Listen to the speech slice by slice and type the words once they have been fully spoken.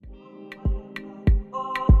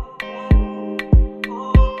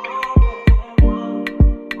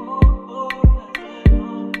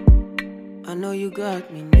you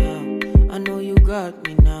got me now. I know you got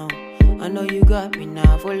me now. I know you got me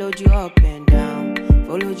now. Followed you up and down.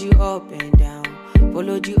 Followed you up and down.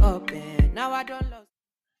 Followed you up and now I don't love.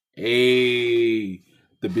 Hey,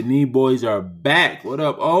 the Benin boys are back. What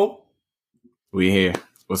up, O? We here.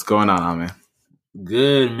 What's going on, man?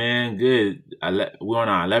 Good, man. Good. We're on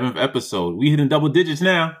our 11th episode. We hitting double digits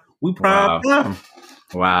now. We prime.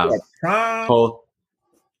 Wow. Prime. Whole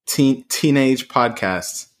teenage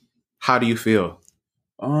podcast. How do you feel?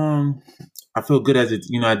 I feel good at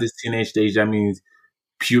this teenage stage. That means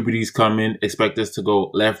puberty's coming. Expect us to go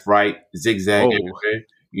left, right, zigzag everywhere.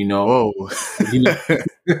 Whoa.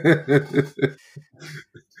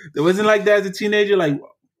 It wasn't like that as a teenager, like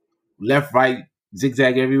left, right,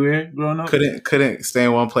 zigzag everywhere growing up. Couldn't stay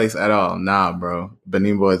in one place at all. Nah, bro.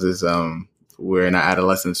 Benin Boys is we're in our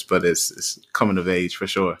adolescence, but it's coming of age for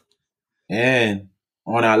sure. And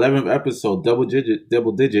on our 11th episode, double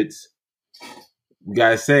digits. We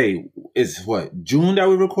gotta say, it's what, June that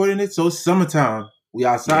we're recording it? So it's summertime. We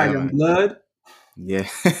outside in blood. Yeah.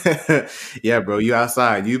 Yeah, bro. You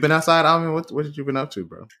outside. You been outside, Alvin? What have you been up to,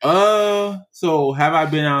 bro? So have I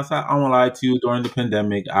been outside? I won't lie to you. During the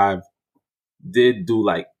pandemic, I did do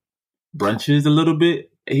like brunches a little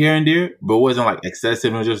bit here and there, but it wasn't like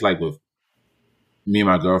excessive. It was just like with me and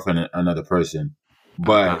my girlfriend and another person.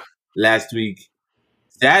 But last week,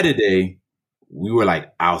 Saturday, we were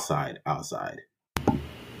like outside.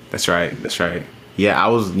 That's right. Yeah, I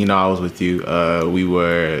was with you. We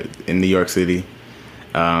were in New York City.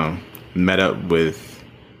 Met up with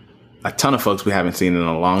a ton of folks we haven't seen in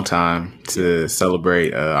a long time to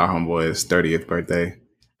celebrate our homeboy's 30th birthday.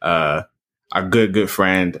 Our good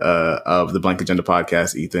friend of the Blank Agenda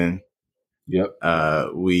podcast, Ethan. Yep.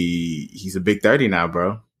 He's a big 30 now,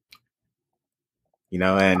 bro.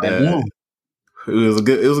 And it was a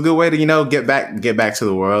good way to get back to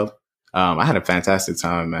the world. I had a fantastic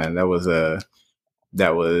time, man. That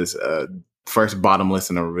was first bottomless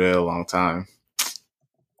in a real long time.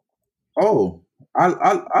 Oh,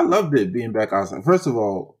 I loved it being back outside. First of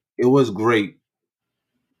all, it was great.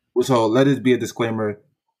 So let it be a disclaimer.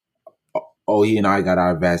 He and I got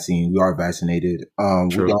our vaccine. We are vaccinated.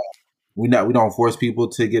 True. We don't force people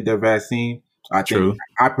to get their vaccine. I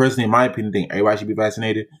personally, in my opinion, think everybody should be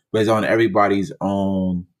vaccinated, but it's on everybody's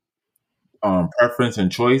own preference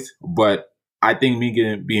and choice. But I think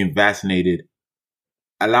being vaccinated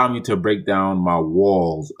allowed me to break down my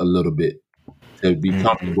walls a little bit to be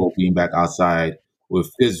comfortable being back outside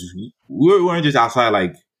because we weren't just outside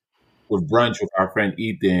like with brunch with our friend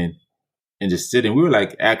Ethan and just sitting. We were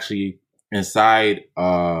like actually inside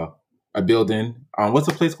a building. What's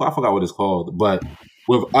the place called? I forgot what it's called, but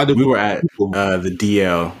with other we were at the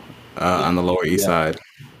DL on the Lower East Side.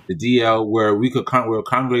 The DL where we were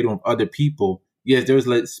congregating with other people. Yes, there was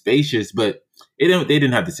like spacious, but they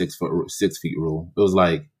didn't have the 6 feet rule. It was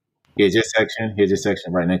like here's your section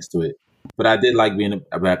right next to it. But I did like being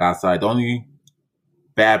back outside. The only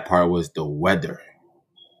bad part was the weather.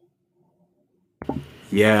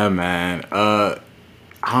 Yeah, man. I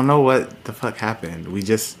don't know what the fuck happened. It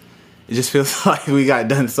just feels like we got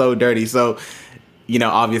done so dirty. So,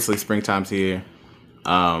 obviously springtime's here.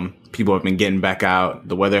 People have been getting back out.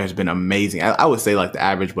 The weather has been amazing. I would say like the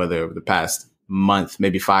average weather over the past month,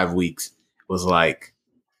 maybe 5 weeks, was like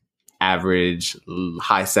average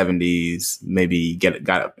high 70s, maybe got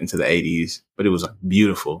up into the 80s, but it was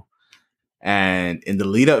beautiful. And in the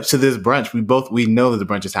lead up to this brunch, we know that the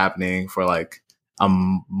brunch is happening for like a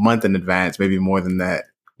month in advance, maybe more than that.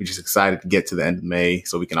 We're just excited to get to the end of May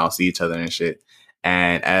so we can all see each other and shit.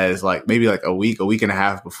 And as like maybe like a week and a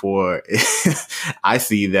half before, I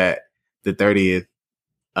see that the 30th,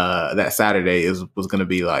 that Saturday was going to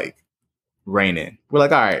be like raining. We're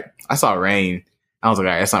like, all right, I saw rain. I was like,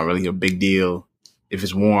 all right, that's not really a big deal. If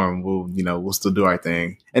it's warm, we'll still do our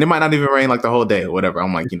thing. And it might not even rain like the whole day or whatever.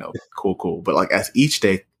 I'm like, cool. But like as each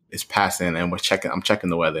day is passing and I'm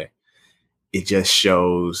checking the weather, it just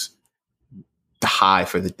shows the high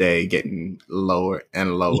for the day getting lower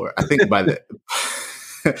and lower. I think by the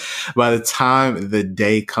time the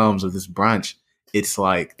day comes of this brunch, it's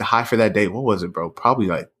like the high for that day. What was it, bro? Probably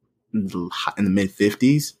like in the mid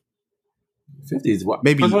 50s. 50s? What?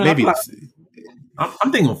 Maybe.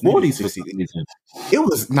 I'm thinking 40s. It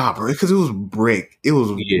was bro, because it was brick. It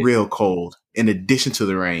was real cold. In addition to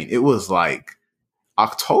the rain, it was like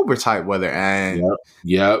October type weather, and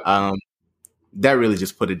that really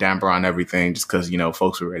just put a damper on everything. Just because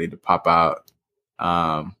folks were ready to pop out.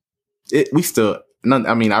 I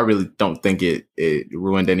really don't think it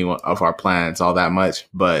ruined any of our plans all that much,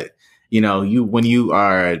 but. When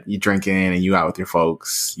you drinking and you out with your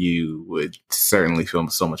folks, you would certainly feel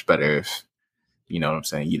so much better if You know what I'm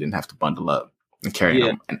saying? You didn't have to bundle up and carry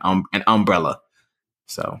an umbrella.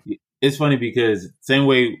 So it's funny because same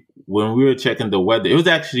way when we were checking the weather, it was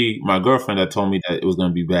actually my girlfriend that told me that it was going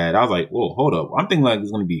to be bad. I was like, whoa, hold up. I'm thinking like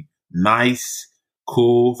it's going to be nice,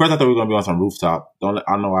 cool. First, I thought we were going to be on some rooftop. I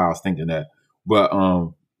don't know why I was thinking that. But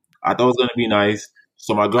I thought it was going to be nice.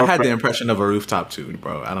 So my girlfriend... I had the impression of a rooftop too,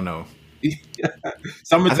 bro. I don't know.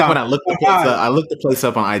 Summertime. I think when I looked the place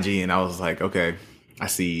up on IG and I was like, okay, I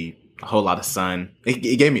see a whole lot of sun.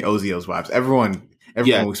 It gave me Ozio's vibes. Everyone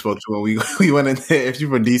we spoke to when we went in there, if you're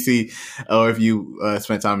from DC or if you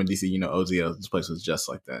spent time in DC, you know Ozio's. This place was just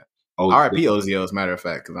like that. R.I.P. Ozio, as a matter of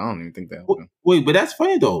fact, because I don't even think that. Wait, but that's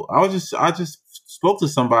funny though. I just spoke to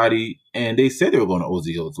somebody and they said they were going to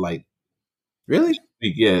Ozio's. Like, really?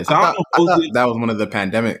 Yeah. So I thought that was one of the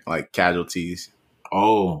pandemic like casualties.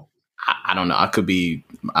 Oh, I don't know. I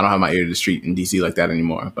don't have my ear to the street in DC like that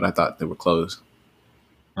anymore. But I thought they were closed.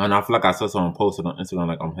 And I feel like I saw someone posted on Instagram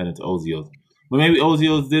like I'm heading to Ozio's. But maybe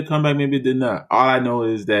Ozio's did come back, maybe it did not. All I know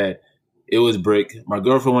is that it was brick. My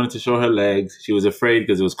girlfriend wanted to show her legs. She was afraid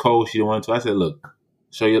because it was cold. She didn't want to. I said, "Look,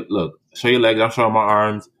 show your legs. I'm showing my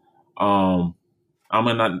arms. I'm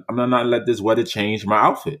not let this weather change my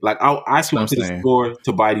outfit. Like I went to the store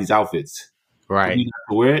to buy these outfits. Right? We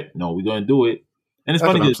got to wear it. No, we're gonna do it. And it's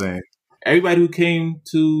funny because everybody who came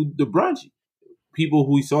to the brunch, people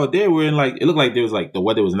who we saw there were in like it looked like there was like the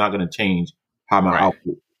weather was not gonna change how my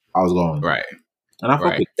outfit I was going. Right. And I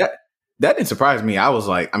felt like that didn't surprise me. I was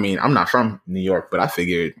like, I mean, I'm not from New York, but I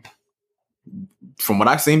figured from what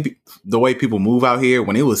I've seen, the way people move out here,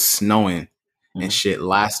 when it was snowing and shit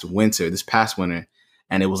this past winter,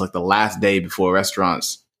 and it was like the last day before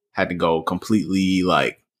restaurants had to go completely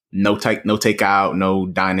like no takeout, no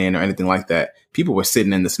dine in or anything like that. People were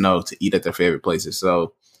sitting in the snow to eat at their favorite places.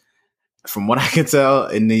 So from what I can tell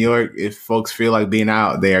in New York, if folks feel like being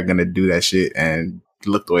out, they are going to do that shit and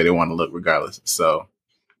look the way they want to look regardless. So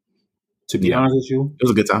to be honest with you, it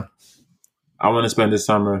was a good time. I want to spend this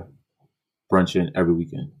summer brunching every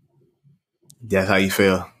weekend. That's how you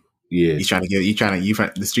feel. Yeah. You trying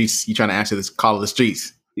to answer this call of the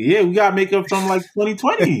streets. Yeah, we got makeup from like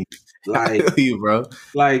 2020. Like I feel you, bro.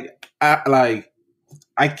 I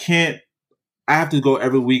have to go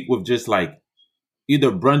every week with just like either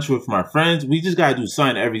brunch with my friends. We just gotta do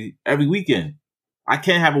something every weekend. I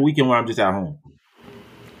can't have a weekend where I'm just at home.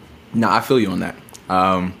 No, I feel you on that.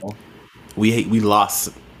 We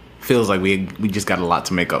lost. Feels like we just got a lot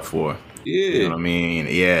to make up for. Yeah, you know what I mean.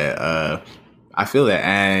 Yeah, I feel that,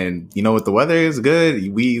 and you know what, the weather is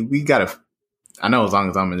good. We gotta. I know as long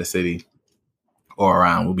as I'm in the city or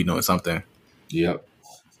around, we'll be doing something. Yep.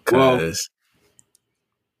 Cause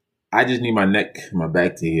I just need my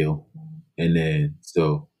back to heal, and then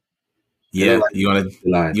so. Yeah, you want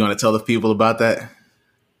to tell the people about that?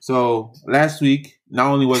 So last week, not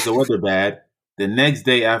only was the weather bad, the next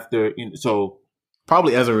day after,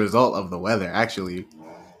 probably as a result of the weather, actually.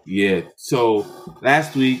 Yeah. So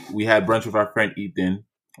last week we had brunch with our friend Ethan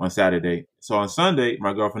on Saturday. So on Sunday,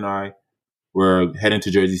 my girlfriend and I were heading to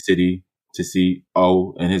Jersey City to see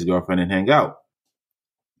O and his girlfriend and hang out.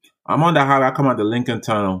 I'm on the highway. I come out the Lincoln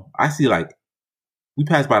Tunnel. I see we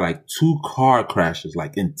passed by 2 car crashes,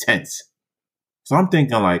 intense. So I'm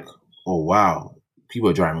thinking oh wow, people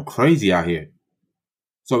are driving crazy out here.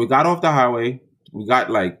 So we got off the highway. We got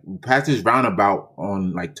we passed this roundabout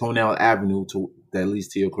on Toenail Avenue that leads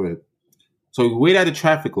to your crib. So we wait at a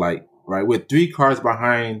traffic light, right? With 3 cars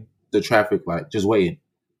behind the traffic light, just waiting.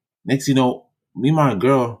 Next you know, me and my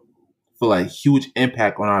girl feel huge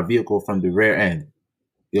impact on our vehicle from the rear end.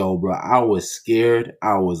 Yo, bro, I was scared.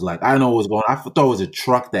 I was I didn't know what was going on. I thought it was a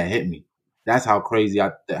truck that hit me. That's how crazy,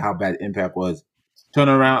 how bad the impact was. Turn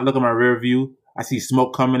around, look at my rear view. I see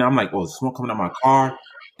smoke coming. I'm like, oh, smoke coming out my car.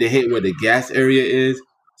 They hit where the gas area is.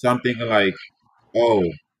 So I'm thinking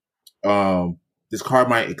this car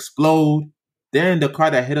might explode. Then the car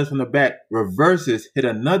that hit us from the back reverses, hit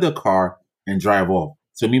another car, and drive off.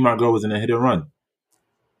 So me and my girl was in a hit and run.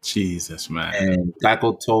 Jesus, man. And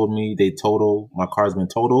Geico told me my car's been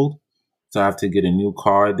totaled. So I have to get a new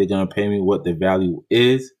car. They're going to pay me what the value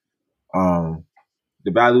is. The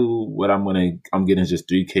value, what I'm getting is just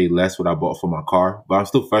 $3,000 less what I bought for my car. But I'm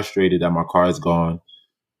still frustrated that my car is gone.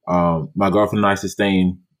 My girlfriend and I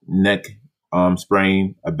sustained neck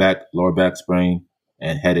sprain, lower back sprain,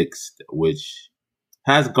 and headaches, which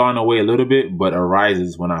has gone away a little bit, but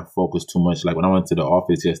arises when I focus too much. Like when I went to the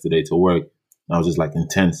office yesterday to work, and I was just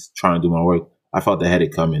intense trying to do my work. I felt the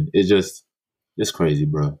headache coming. It's crazy,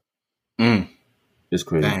 bro. It's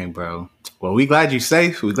crazy. Dang, bro. Well, we glad you're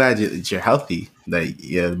safe. We glad you're healthy.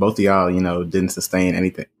 That both of y'all, didn't sustain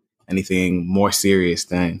anything more serious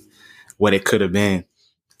than what it could have been.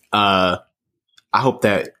 I hope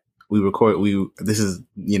that this is,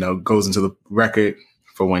 goes into the record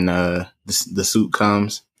for when the suit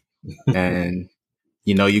comes and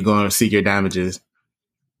you're going to seek your damages.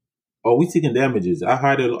 Oh, we seeking damages. I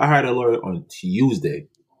hired a lawyer on Tuesday.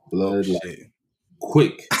 Blood,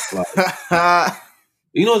 quick. Like,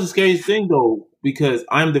 it's the scariest thing though, because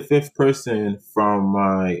I'm the 5th person from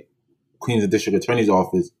my Queens District Attorney's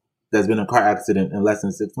office that's been in a car accident in less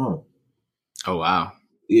than 6 months. Oh wow.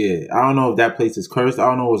 Yeah, I don't know if that place is cursed. I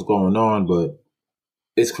don't know what's going on, but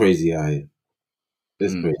it's crazy out here.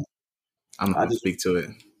 It's crazy. I'm not going to speak to it.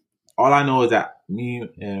 All I know is that me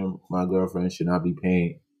and my girlfriend should not be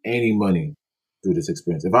paying any money through this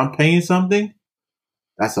experience. If I'm paying something,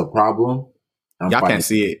 that's a problem. Y'all can't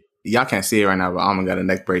see it. Y'all can't see it right now, but Almond got a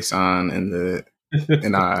neck brace on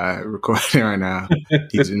in our recording right now.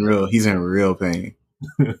 He's in real pain.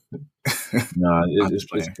 Nah, it's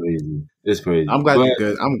crazy. It's crazy. I'm glad you're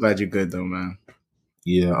good. I'm glad you're good though, man.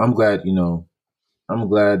 Yeah, I'm glad. I'm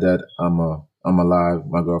glad that I'm alive.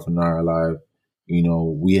 My girlfriend and I are alive.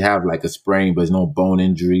 We have like a sprain, but there's no bone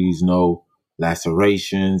injuries, no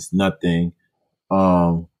lacerations, nothing.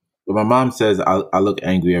 But my mom says I look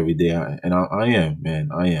angry every day, and I am, man.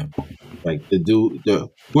 I am. Like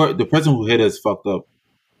the person who hit us fucked up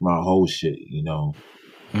my whole shit.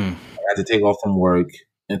 I had to take off from work,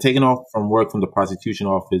 and taking off from work from the prosecution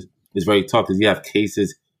office is very tough because you have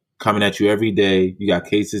cases coming at you every day. You got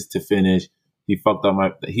cases to finish. He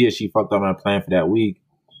or she fucked up my plan for that week.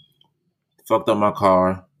 Fucked up my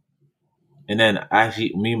car. And then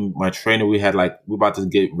actually, me and my trainer, we're about to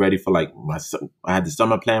get ready for I had the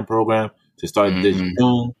summer plan program to start this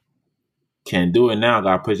June. Can't do it now.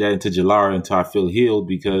 Got to push that into July until I feel healed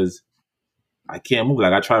because I can't move.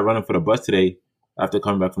 Like I tried running for the bus today after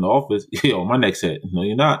coming back from the office. Yo, my neck's hit. No,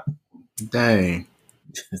 you're not. Dang.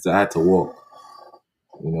 So I had to walk.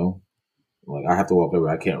 I have to walk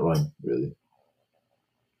everywhere. I can't run really.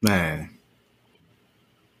 Man.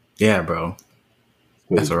 Yeah, bro.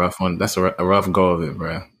 That's a rough one. That's a rough go of it,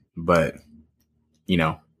 bro. But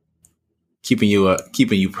keeping you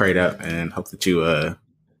prayed up, and hope that y'all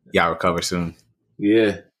recover soon.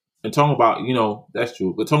 Yeah, and talking about that's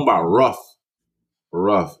true. But talking about rough.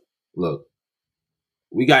 Look,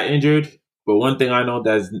 we got injured, but one thing I know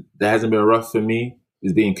that hasn't been rough for me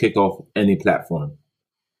is being kicked off any platform.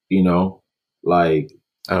 Oh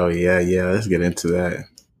yeah. Let's get into that.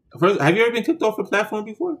 First, have you ever been kicked off a platform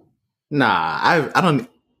before? Nah, I don't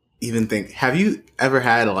even think. Have you ever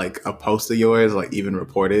had a post of yours even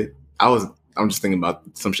reported? I'm just thinking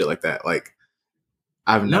about some shit like that.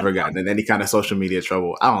 I've never gotten in any kind of social media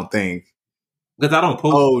trouble. I don't think because I don't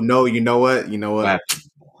post. Oh no, you know what?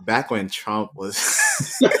 Back when Trump was,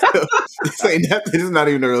 this is not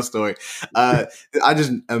even a real story. I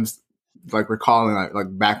just am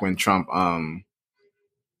recalling back when Trump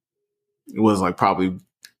was probably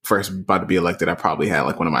first about to be elected. I probably had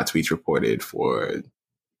one of my tweets reported for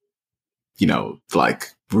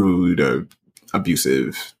rude or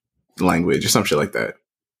abusive language or some shit like that.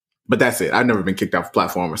 But that's it. I've never been kicked off the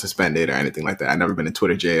platform or suspended or anything like that. I've never been in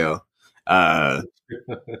Twitter jail. Or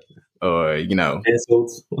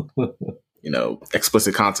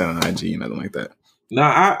explicit content on IG, nothing like that. No,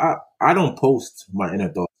 I don't post my inner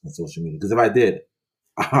thoughts on social media because if I did,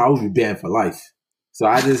 I would be banned for life. So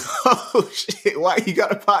I just oh shit! Why you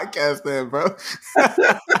got a podcast then, bro?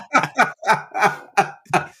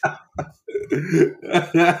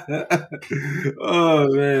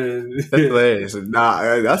 Oh man, that's hilarious.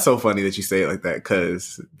 Nah, that's so funny that you say it like that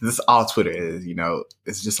because this is all Twitter is.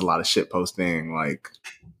 It's just a lot of shit posting.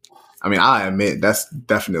 I admit that's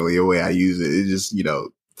definitely a way I use it. It's just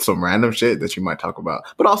some random shit that you might talk about,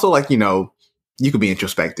 but also you could be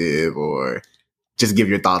introspective or just give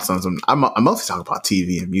your thoughts on some. I mostly talk about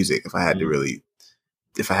TV and music if I had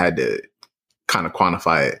to kind of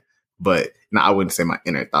quantify it. But I wouldn't say my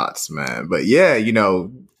inner thoughts, man. But yeah,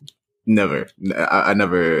 never. I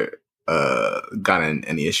never got in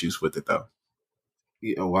any issues with it though.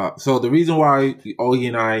 Yeah, wow. So the reason why Ogie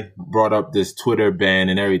and I brought up this Twitter ban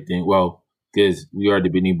and everything, well, because we are the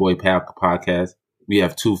Benny Boy podcast. We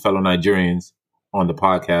have 2 fellow Nigerians on the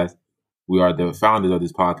podcast. We are the founders of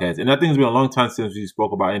this podcast. And I think it's been a long time since we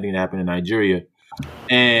spoke about anything that happened in Nigeria.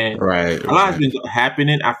 And a lot has been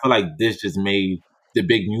happening. I feel like this just made the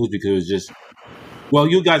big news because it was just, well,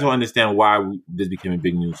 you guys will understand why this became a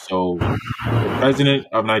big news. So the president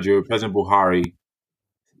of Nigeria, President Buhari,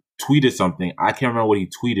 tweeted something. I can't remember what he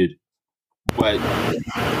tweeted, but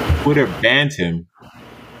Twitter banned him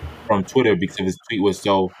from Twitter because his tweet was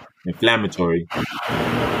so inflammatory.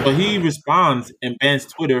 So he responds and bans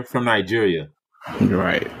Twitter from Nigeria.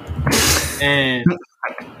 Right. And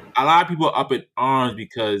a lot of people are up in arms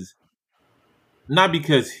because, not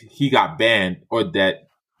because he got banned or that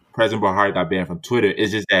President Buhari got banned from Twitter.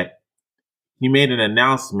 It's just that he made an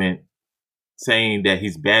announcement saying that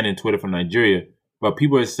he's banning Twitter from Nigeria. But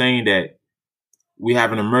people are saying that we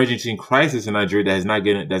have an emergency crisis in Nigeria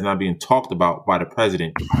that's not being talked about by the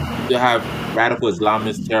president. You have radical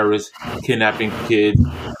Islamist terrorists kidnapping kids,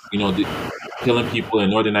 killing people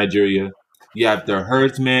in northern Nigeria. You have the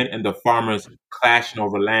herdsmen and the farmers clashing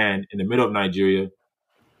over land in the middle of Nigeria.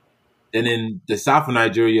 And in the south of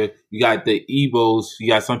Nigeria, you got the Igbos. You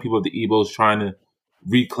got some people of the Igbos trying to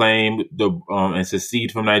reclaim and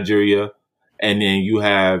secede from Nigeria. And then you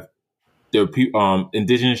have the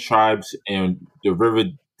indigenous tribes and the river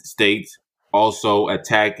states also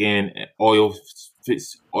attacking oil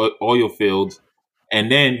fields.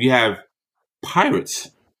 And then you have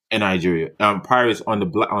pirates in Nigeria, pirates on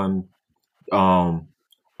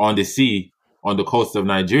the sea, on the coast of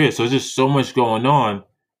Nigeria. So there's just so much going on.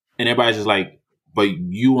 And everybody's just like, but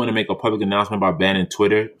you want to make a public announcement about banning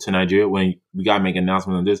Twitter to Nigeria when we got to make an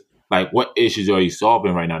announcement on this? Like, what issues are you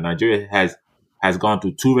solving right now? Nigeria has gone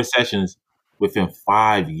through 2 recessions within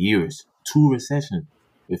 5 years. 2 recessions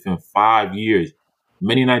within 5 years.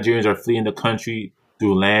 Many Nigerians are fleeing the country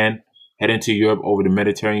through land, heading to Europe over the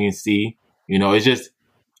Mediterranean Sea. It's just,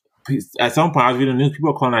 at some point, I was reading the news,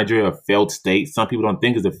 people are calling Nigeria a failed state. Some people don't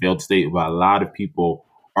think it's a failed state, but a lot of people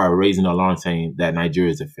are raising the alarm saying that Nigeria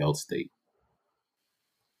is a failed state.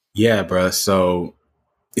 Yeah, bro. So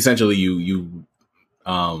essentially, you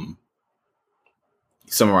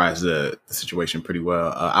summarize the situation pretty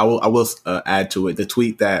well. I will add to it. The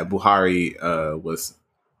tweet that Buhari was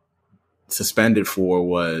suspended for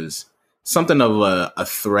was something of a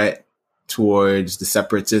threat towards the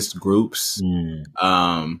separatist groups.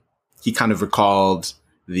 He kind of recalled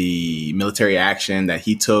the military action that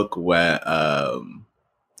he took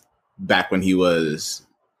back when he was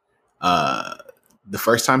the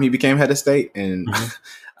first time he became head of state in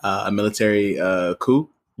a military coup.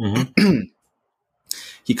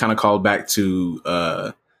 He kind of called back to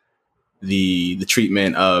the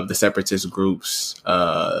treatment of the separatist groups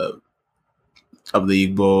of the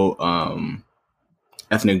Igbo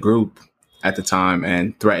ethnic group at the time,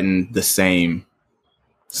 and threatened the same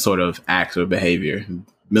sort of acts or behavior.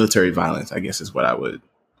 Military violence, I guess, is what I would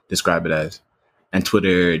describe it as. And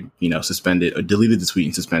Twitter, suspended or deleted the tweet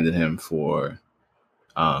and suspended him for,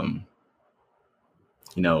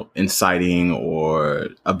 inciting or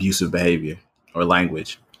abusive behavior or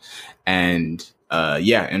language. And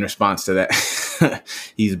in response to that,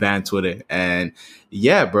 he's banned Twitter. And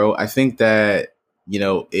yeah, bro, I think that,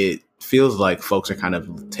 it feels like folks are kind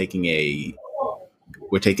of taking a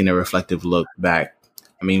reflective look back.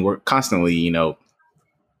 I mean, we're constantly,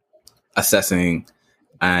 assessing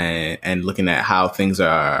and looking at how things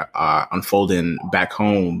are unfolding back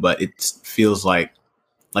home. But it feels like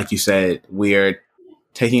you said, we're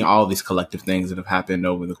taking all these collective things that have happened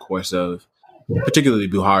over the course of particularly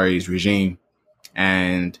Buhari's regime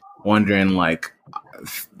and wondering, like,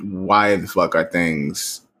 why the fuck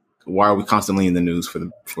why are we constantly in the news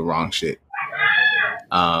for wrong shit?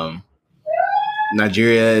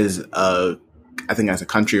 Nigeria is, I think as a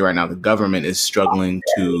country right now, the government is struggling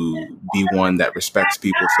to be one that respects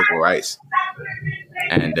people's civil rights.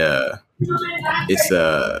 And it's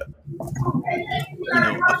a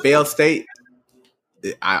failed state.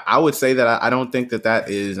 I would say that I don't think that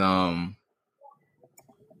is,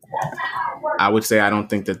 I would say I don't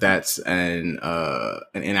think that that's an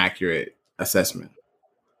inaccurate assessment.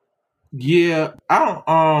 Yeah,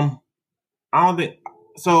 I don't think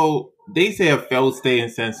so. They say a failed state in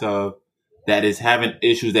the sense of that is having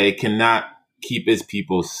issues that it cannot keep its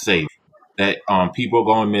people safe. That people are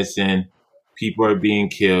going missing, people are being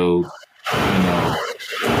killed.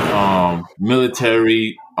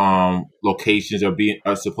 Military locations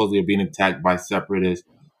are supposedly being attacked by separatists.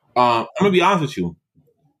 I'm gonna be honest with you.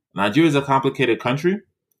 Nigeria is a complicated country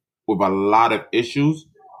with a lot of issues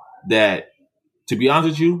that, to be honest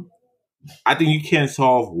with you, I think you can't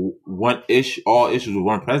solve all issues with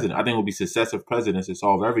one president. I think it will be successive presidents to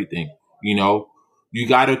solve everything. You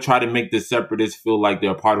got to try to make the separatists feel like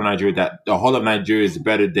they're a part of Nigeria, that the whole of Nigeria is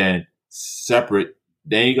better than separate.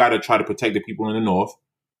 Then you got to try to protect the people in the north.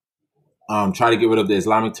 Try to get rid of the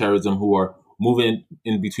Islamic terrorism who are moving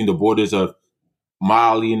in between the borders of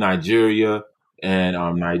Mali, Nigeria, and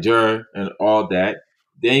Niger, and all that.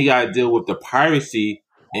 Then you got to deal with the piracy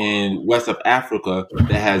in west of Africa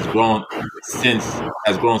that has grown since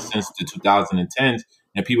the 2010s,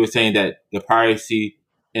 and people are saying that the piracy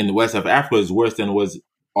in the west of Africa is worse than it was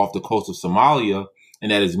off the coast of Somalia,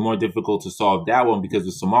 and that it's more difficult to solve that one because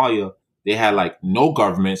with Somalia, they had like no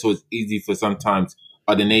government, so it's easy for sometimes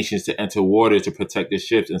other nations to enter waters to protect their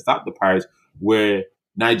ships and stop the pirates. Where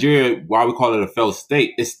Nigeria, while we call it a failed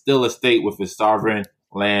state, it's still a state with its sovereign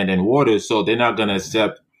land and waters, so they're not going to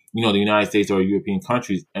accept, the United States or European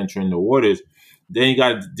countries entering the waters. Then you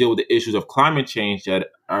got to deal with the issues of climate change that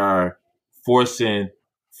are forcing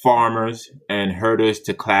farmers and herders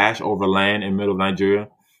to clash over land in the middle of Nigeria.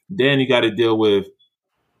 Then you got to deal with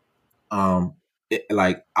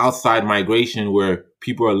like outside migration, where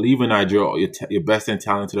people are leaving Nigeria, or your best and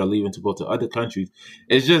talented are leaving to go to other countries.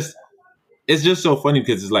 It's just so funny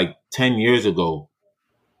because it's like 10 years ago,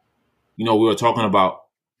 we were talking about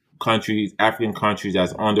countries, African countries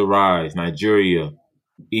that's on the rise, Nigeria,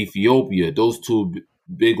 Ethiopia, those two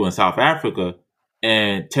big ones, South Africa.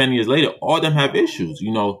 And 10 years later, all of them have issues.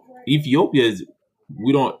 Ethiopia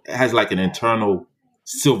has like an internal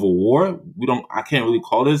civil war. I can't really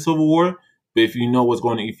call it a civil war, but if you know what's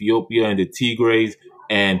going on in Ethiopia and the Tigrays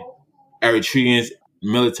and Eritreans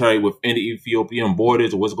military within the Ethiopian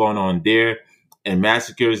borders, or what's going on there, and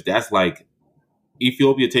massacres, that's like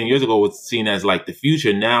Ethiopia 10 years ago was seen as like the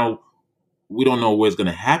future. Now we don't know what's going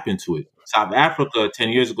to happen to it. South Africa 10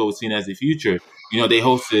 years ago was seen as the future. They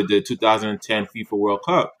hosted the 2010 FIFA World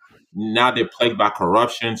Cup. Now they're plagued by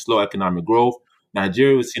corruption, slow economic growth.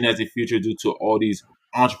 Nigeria was seen as the future due to all these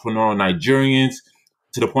entrepreneurial Nigerians,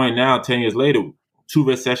 to the point now, 10 years later, 2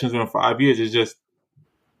 recessions in 5 years. It's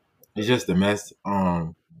just a mess.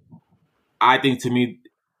 I think to me,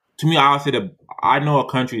 I would say that I know a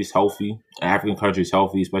country is healthy, an African country is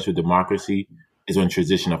healthy, especially with democracy, is when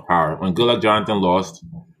transition of power. When Goodluck Jonathan lost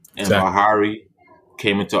and Buhari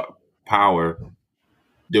came into power,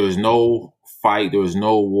 there was no fight, there was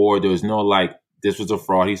no war, there was no like, this was a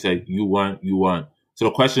fraud. He said, you won, you won. So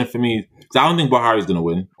the question for me, because I don't think Buhari is going to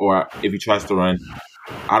win, or if he tries to run,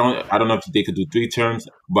 I don't know if they could do 3 terms,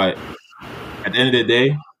 but at the end of the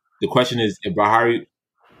day, the question is, if Buhari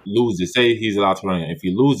loses, say he's allowed to run, if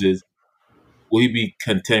he loses, will he be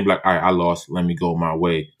content, like, all right, I lost, let me go my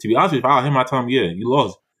way? To be honest with you, if I hit my time, yeah, you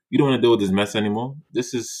lost. You don't want to deal with this mess anymore.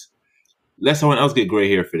 Let someone else get gray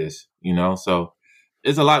hair for this, So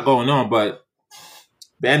there's a lot going on, but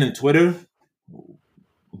banning Twitter,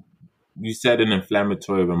 you said an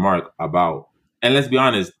inflammatory remark about, and let's be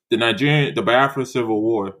honest, the Biafra Civil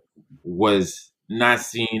War was not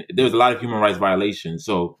seen, there was a lot of human rights violations.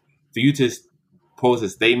 So for you to post a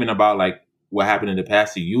statement about like what happened in the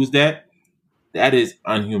past, to use that is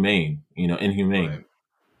inhumane, inhumane.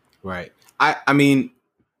 Right. I mean,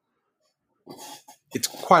 it's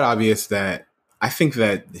quite obvious that I think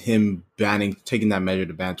that him taking that measure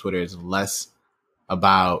to ban Twitter is less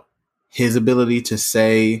about his ability to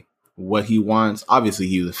say what he wants. Obviously,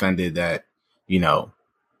 he was offended that,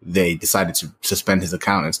 they decided to suspend his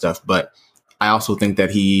account and stuff. But I also think that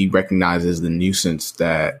he recognizes the nuisance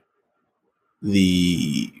that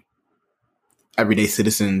the everyday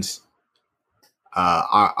citizens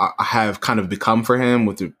have kind of become for him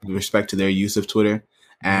with respect to their use of Twitter,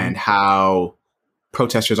 and how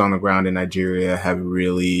protesters on the ground in Nigeria have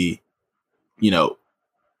really,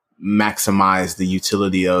 maximized the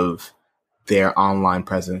utility of their online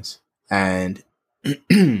presence. And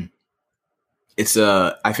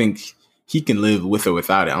I think he can live with or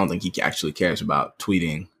without it. I don't think he actually cares about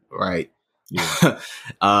tweeting, right? Yeah.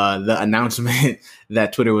 The announcement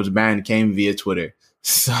that Twitter was banned came via Twitter.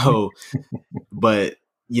 So, but,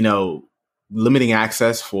 limiting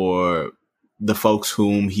access for the folks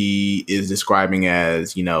whom he is describing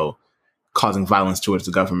as, causing violence towards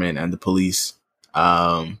the government and the police,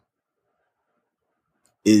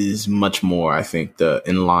 is much more, I think,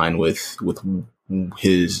 in line with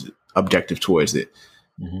his objective towards it.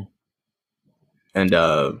 Mm-hmm. And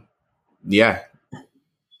yeah,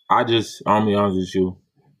 I'll be honest with you.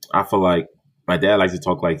 I feel like my dad likes to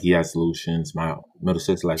talk like he has solutions. My middle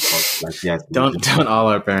sister likes to talk like he has solutions. Don't all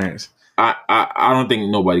our parents. I don't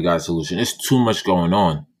think nobody got a solution. It's too much going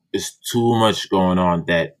on. It's too much going on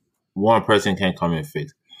that one person can't come and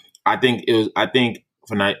fix. I think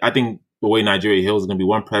the way Nigeria heals is going to be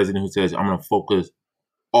one president who says, I'm going to focus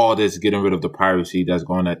all this getting rid of the piracy that's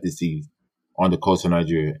going at the seas on the coast of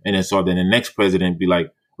Nigeria. And then the next president be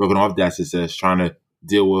like, working off that success, trying to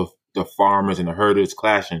deal with the farmers and the herders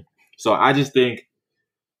clashing. So I just think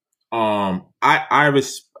I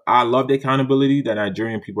love the accountability that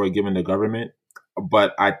Nigerian people are giving the government.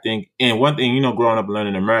 But I think, and one thing, growing up and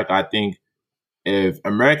learning in America, I think if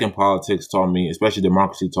American politics taught me, especially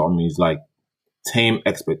democracy taught me, is like tame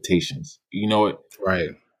expectations. Right.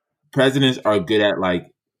 Presidents are good at like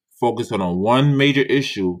focusing on one major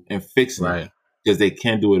issue and fixing it because they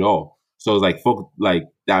can't do it all. So it's like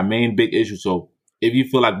that main big issue. So if you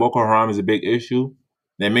feel like Boko Haram is a big issue,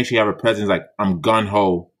 then make sure you have a president like, I'm gun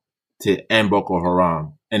ho to end Boko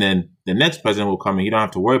Haram. And then the next president will come and you don't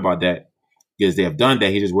have to worry about that because they have done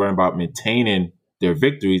that. He's just worrying about maintaining their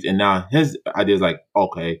victories. And now his idea is like,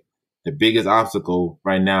 okay, the biggest obstacle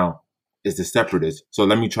right now is the separatists. So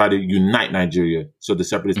let me try to unite Nigeria so the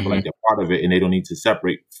separatists feel like they're part of it and they don't need to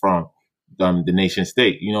separate from the nation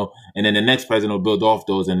state, you know. And then the next president will build off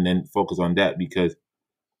those and then focus on that because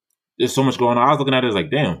there's so much going on. I was looking at it like,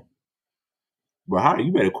 damn, bro, how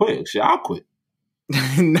you better quit. Shit, I'll quit.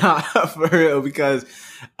 Nah, for real, because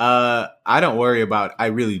I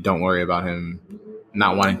really don't worry about him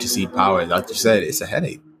not wanting to cede power. Like you said, it's a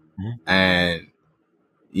headache. Mm-hmm. And,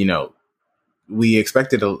 you know, we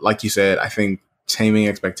expected, like you said, I think taming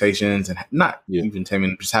expectations and not even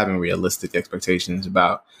taming, just having realistic expectations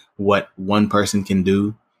about what one person can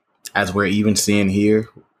do, as we're even seeing here.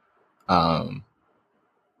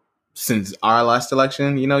 Since our last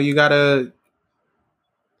election, you know, you got to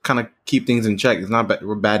kind of keep things in check. It's not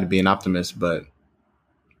bad to be an optimist, but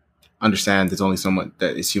understand there's only so much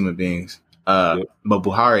that is human beings. But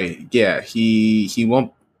Buhari, he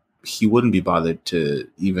wouldn't be bothered to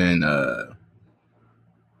even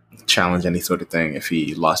challenge any sort of thing if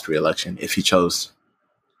he lost re-election, if he chose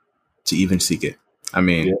to even seek it. I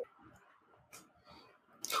mean,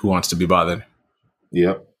 who wants to be bothered?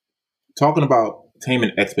 Yep. Talking about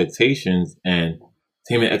taming expectations and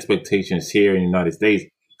taming expectations here in the United States,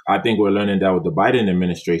 I think we're learning that with the Biden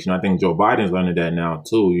administration. I think Joe Biden's learning that now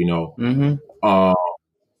too. You know,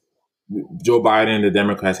 Joe Biden, the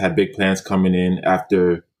Democrats had big plans coming in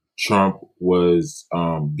after Trump was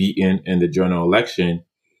beaten in the general election,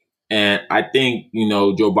 and I think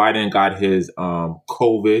Joe Biden got his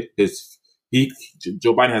COVID.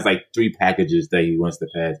 Joe Biden has like 3 packages that he wants to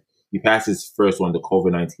pass. He passed his first one, the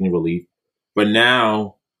COVID-19 relief, but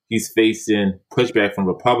now he's facing pushback from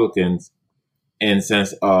Republicans in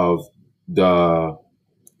sense of the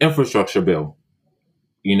infrastructure bill.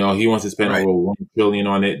 He wants to spend over $1 trillion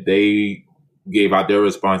on it. They gave out their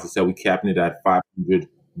response and said we capped it at $500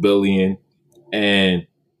 billion. And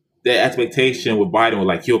the expectation with Biden was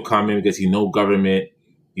like he'll come in because he knows government,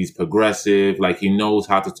 he's progressive, like he knows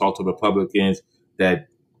how to talk to Republicans, that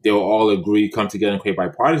they'll all agree, come together and create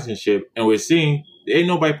bipartisanship. And we're seeing there ain't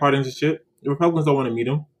no bipartisanship. The Republicans don't want to meet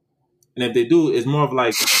them. And if they do, it's more of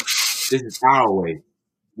like, this is our way,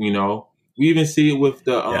 We even see it with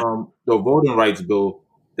the voting rights bill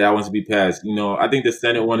that wants to be passed. I think the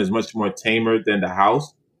Senate one is much more tamer than the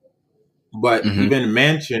House, but even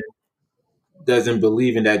Manchin doesn't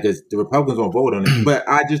believe in that because the Republicans won't vote on it. But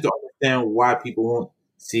I just don't understand why people won't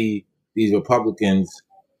see these Republicans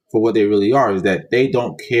for what they really are, is that they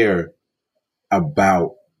don't care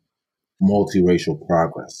about multiracial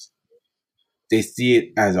progress. They see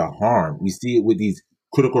it as a harm. We see it with these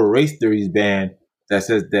critical race theories ban that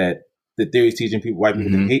says that the theory is teaching white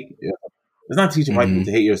people to hate. It's not teaching white people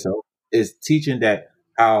to hate yourself. It's teaching that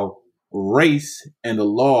how race and the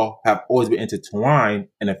law have always been intertwined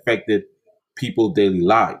and affected people's daily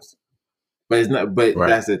lives. But it's not. But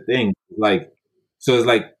that's the thing. So it's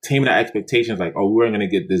like taming the expectations. Like, oh, we're going to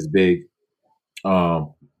get this big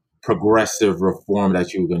progressive reform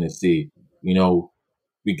that you were going to see.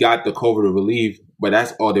 We got the COVID relief, but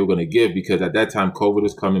that's all they were going to give because at that time COVID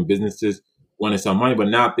was coming, businesses wanted some money, but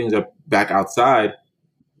now things are back outside.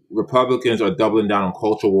 Republicans are doubling down on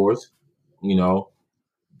culture wars.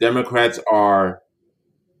 Democrats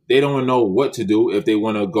they don't know what to do, if they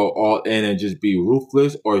want to go all in and just be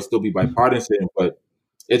ruthless or still be bipartisan, but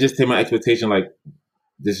it's just my expectation. Like,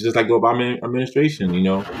 this is just like the Obama administration,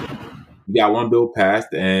 You got one bill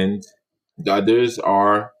passed and the others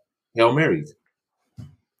are Hail Marys.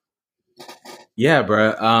 Yeah,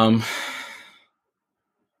 bro.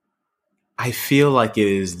 I feel like it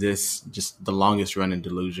is just the longest running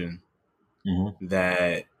delusion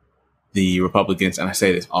that the Republicans, and I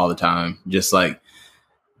say this all the time, just like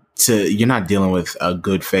you're not dealing with a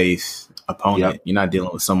good faith opponent. Yep. You're not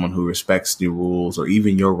dealing with someone who respects the rules or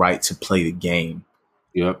even your right to play the game.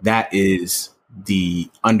 Yep. That is the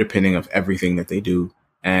underpinning of everything that they do.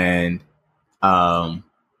 And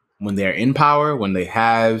when they're in power, when they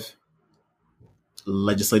have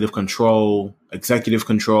legislative control, executive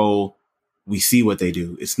control, we see what they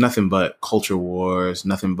do. It's nothing but culture wars,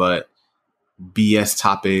 nothing but BS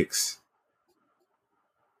topics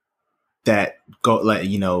that go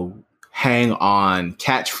hang on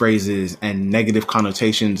catchphrases and negative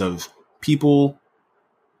connotations of people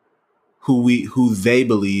who they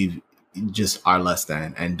believe just are less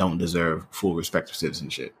than and don't deserve full respect for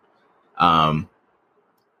citizenship.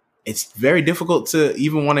 it's very difficult to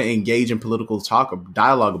even want to engage in political talk or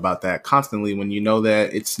dialogue about that constantly when you know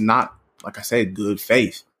that it's not, like I said, good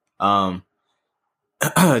faith. Joe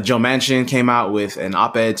Manchin came out with an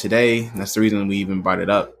op-ed today. That's the reason we even brought it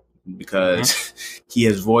up, because he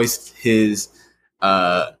has voiced his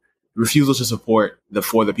refusal to support the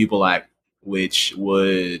For the People Act, which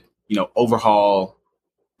would, overhaul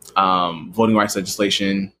voting rights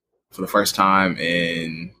legislation for the first time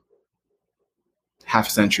in half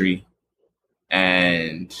a century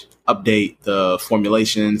and update the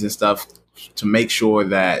formulations and stuff to make sure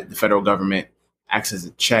that the federal government acts as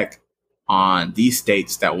a check on these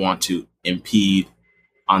states that want to impede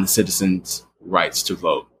on the citizens' rights to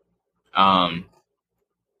vote. Joe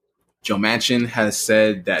Manchin has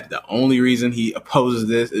said that the only reason he opposes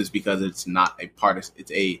this is because it's not a partisan.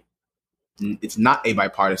 It's not a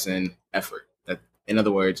bipartisan effort. That, in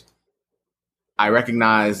other words, I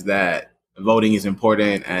recognize that voting is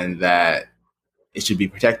important and that it should be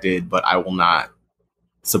protected, but I will not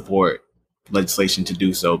support legislation to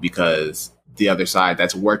do so because the other side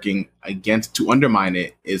that's working to undermine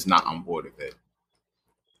it is not on board with it.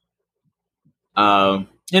 And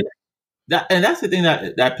that's the thing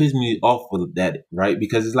that pisses me off with that, right?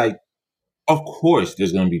 Because it's like, of course,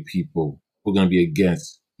 there's going to be people who are going to be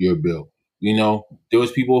against your bill. There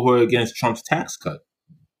was people who are against Trump's tax cut,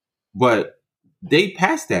 but they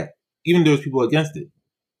passed that. Even there was people against it.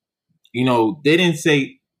 They didn't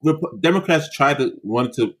say Democrats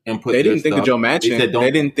wanted to input. They didn't think of Joe Manchin.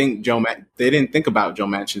 They didn't think about Joe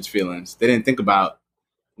Manchin's feelings. They didn't think about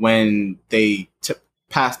when they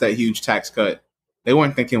passed that huge tax cut. They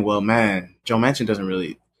weren't thinking, well, man, Joe Manchin doesn't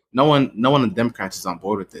really. No one of the Democrats is on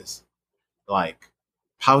board with this. Like,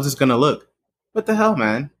 how is this going to look? What the hell,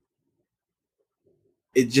 man?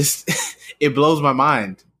 It just it blows my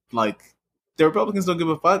mind. Like, the Republicans don't give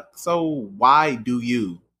a fuck, so why do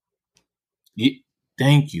you?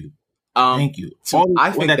 Thank you. Thank you. So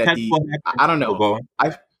I think that I don't know.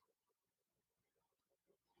 I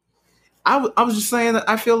was just saying that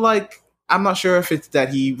I feel like, I'm not sure if it's that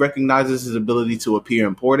he recognizes his ability to appear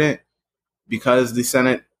important because the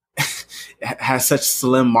Senate has such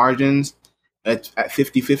slim margins at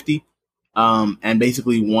 50-50. And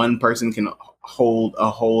basically one person can hold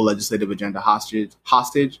a whole legislative agenda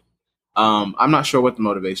hostage. I'm not sure what the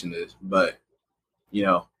motivation is, but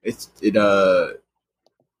I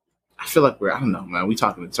feel like I don't know, man. We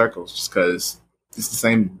talking in circles just because it's the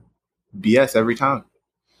same BS every time.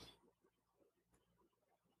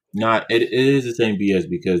 It is the same BS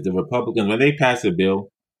because the Republicans, when they pass a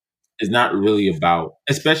bill, it's not really about,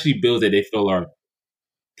 especially bills that they feel are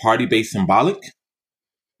party-based symbolic,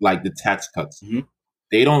 like the tax cuts. Mm-hmm.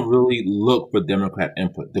 They don't really look for Democrat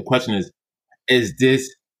input. The question is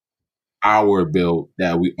this our bill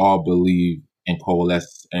that we all believe and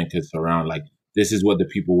coalesce and can surround? Like, this is what the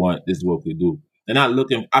people want. This is what we do. They're not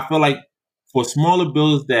looking. I feel like for smaller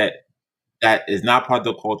bills that is not part of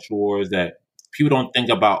the culture wars, that people don't think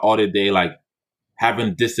about all the day, like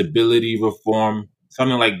having disability reform,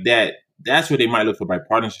 something like that. That's where they might look for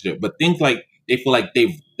bipartisanship. But things like they feel like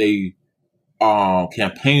they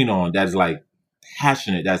campaign on that's like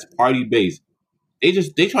passionate, that's party based. They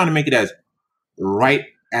trying to make it as right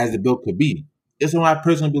as the bill could be. It's what I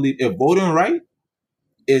personally believe. If voting right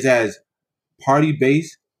is as party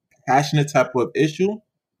based, passionate type of issue,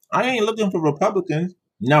 I ain't looking for Republicans.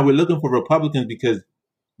 Now we're looking for Republicans because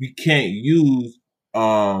we can't use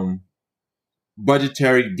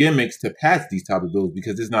budgetary gimmicks to pass these type of bills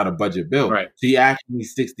because it's not a budget bill. Right. So you actually need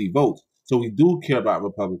 60 votes. So we do care about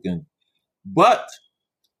Republicans. But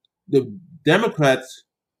the Democrats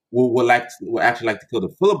will actually like to kill the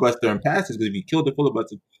filibuster and pass this, because if you kill the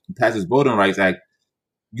filibuster and pass this Voting Rights Act,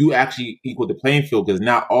 you actually equal the playing field, because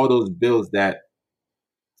now all those bills that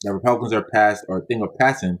Republicans are passed or think of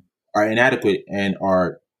passing are inadequate and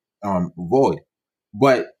are void.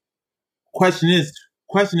 But question is,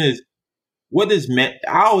 what does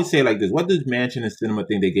I always say it like this: what does Manchin and Sinema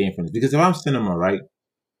think they gain from this? Because if I'm Sinema, right,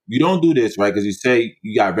 you don't do this, right? Because you say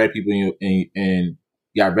you got red people and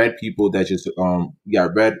you got red people that just you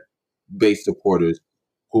got red-based supporters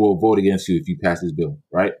who will vote against you if you pass this bill,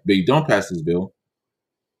 right? But you don't pass this bill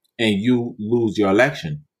and you lose your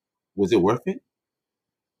election. Was it worth it?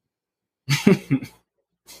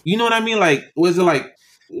 You know what I mean? Like, was it like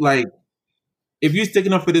if you're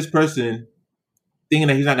sticking up for this person, thinking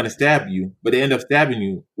that he's not going to stab you, but they end up stabbing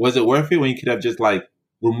you, was it worth it when you could have just like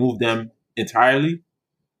removed them entirely?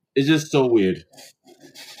 It's just so weird.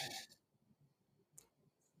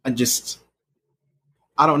 I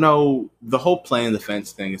don't know, the whole playing the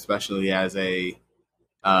fence thing, especially as a,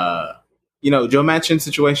 Joe Manchin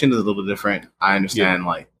situation is a little different. I understand,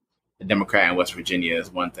 like, a Democrat in West Virginia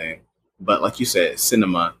is one thing, but like you said,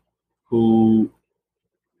 Sinema, who,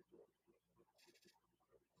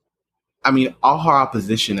 I mean, all her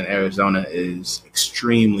opposition in Arizona is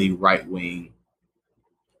extremely right wing,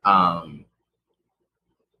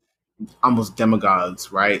 almost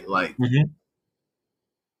demagogues, right? Like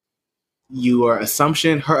her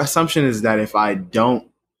assumption is that if I don't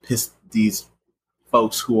piss these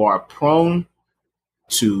folks who are prone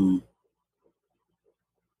to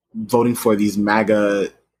voting for these MAGA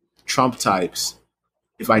Trump types,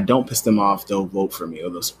 if I don't piss them off, they'll vote for me or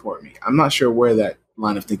they'll support me. I'm not sure where that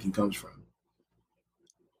line of thinking comes from.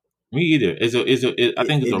 Me either. I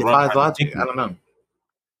think it's a wrong line of thinking. I don't know.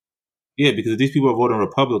 Yeah, because if these people are voting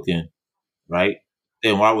Republican, right?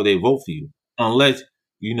 Then why would they vote for you? Unless,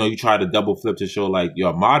 you try to double flip to show like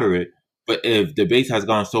you're moderate. But if the base has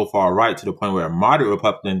gone so far right to the point where a moderate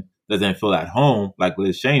Republican doesn't feel at home, like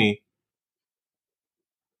Liz Cheney,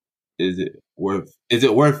 is it worth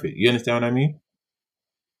it? You understand what I mean?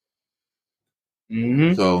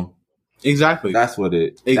 Mm-hmm. So exactly, that's what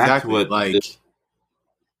it. Exactly, that's what like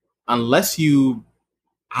unless you,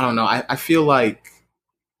 I don't know. I feel like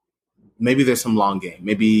maybe there's some long game.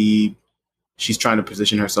 Maybe she's trying to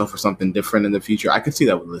position herself for something different in the future. I could see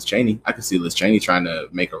that with Liz Cheney. I could see Liz Cheney trying to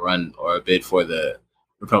make a run or a bid for the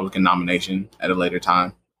Republican nomination at a later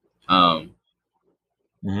time. But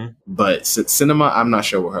Sinema, I'm not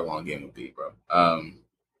sure what her long game would be, bro.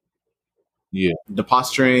 Yeah, the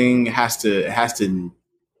posturing has to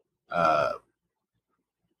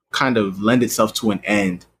kind of lend itself to an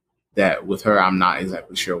end that with her, I'm not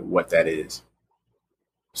exactly sure what that is.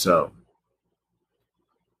 So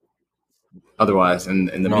otherwise, in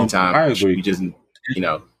the meantime, we just,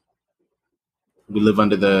 we live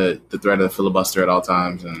under the threat of the filibuster at all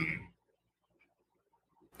times, and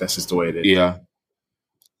that's just the way it is. Yeah.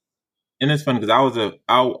 And it's funny because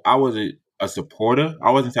I was a supporter.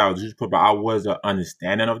 I wasn't saying I was a supporter, but I was an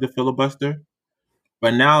understanding of the filibuster.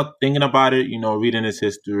 But now thinking about it, reading its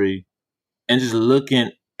history and just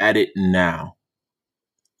looking at it now,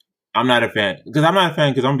 I'm not a fan. Because I'm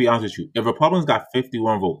going to be honest with you. If Republicans got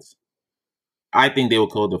 51 votes, I think they will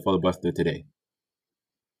kill the filibuster today.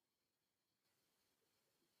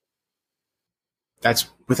 That's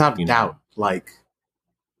without doubt. Like,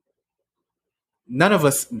 none of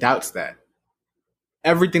us doubts that.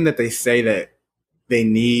 Everything that they say that they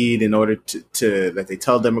need in order to that they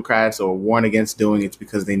tell Democrats or warn against doing, it's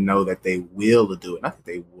because they know that they will do it. Not that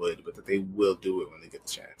they would, but that they will do it when they get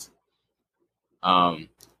the chance.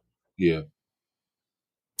 Yeah.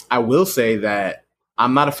 I will say that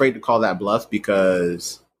I'm not afraid to call that bluff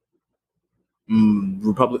because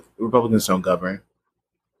Republicans don't govern.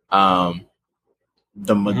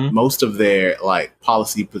 Most of their like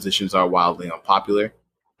policy positions are wildly unpopular,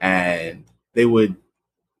 and they would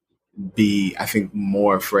be, I think,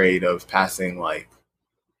 more afraid of passing like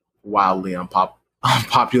wildly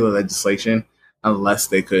unpopular legislation unless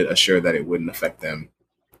they could assure that it wouldn't affect them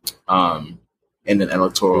in an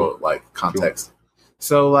electoral like context. Sure.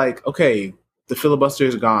 So like, okay, the filibuster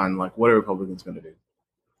is gone. Like, what are Republicans going to do?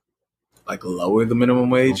 Like lower the minimum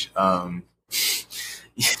wage?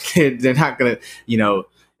 They're not going to,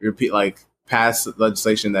 repeat like pass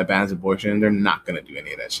legislation that bans abortion. They're not going to do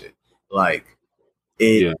any of that shit. Like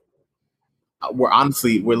it. Yeah. We're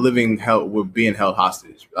being held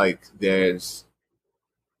hostage. Like there's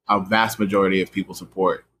a vast majority of people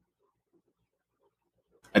support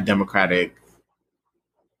a democratic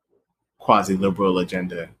quasi-liberal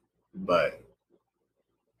agenda, but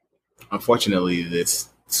unfortunately this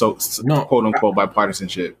quote unquote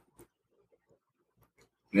bipartisanship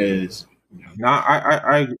is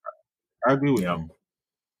I agree with you.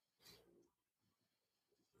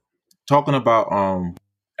 Talking about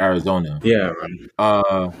Arizona. Yeah.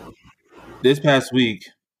 This past week,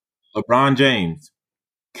 LeBron James,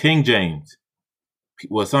 King James,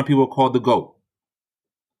 what some people call the GOAT,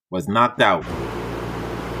 was knocked out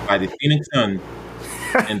by the Phoenix Suns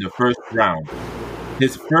in the first round.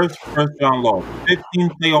 His first round loss, 15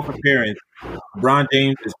 playoff appearance. LeBron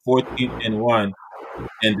James is 14-1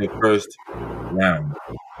 in the first round.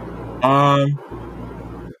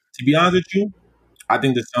 To be honest with you, I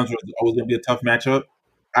think the Suns was always going to be a tough matchup.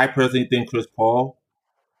 I personally think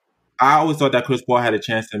I always thought that Chris Paul had a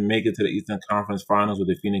chance to make it to the Eastern Conference Finals with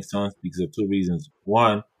the Phoenix Suns because of two reasons.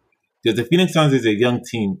 One, because the Phoenix Suns is a young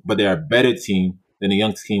team, but they're a better team than the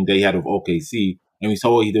young team they had with OKC, and we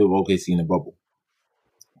saw what he did with OKC in the bubble.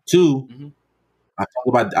 Two, I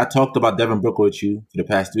talked about Devin Booker with you for the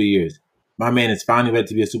past 3 years. My man is finally ready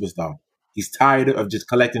to be a superstar. He's tired of just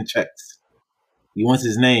collecting checks. He wants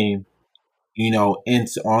his name,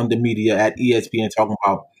 on the media at ESPN talking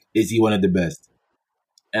about is he one of the best?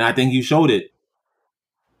 And I think he showed it.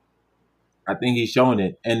 I think he's showing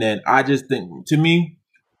it. And then I just think, to me,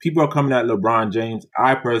 people are coming at LeBron James.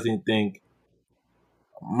 I personally think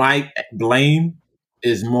my blame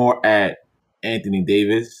is more at Anthony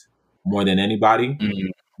Davis more than anybody,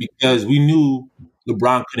 because we knew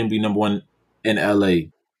LeBron couldn't be number one in LA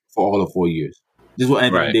for all of 4 years. This is what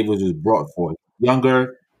Anthony Davis was brought for.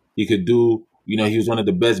 Younger, he could do, he was one of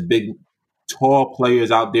the best big, tall players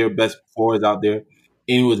out there, best forwards out there. And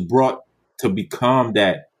he was brought to become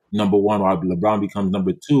that number one, while LeBron becomes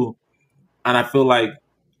number two. And I feel like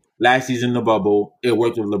last season in the bubble, it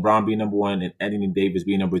worked with LeBron being number one and Anthony Davis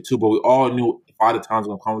being number two. But we all knew Father Time's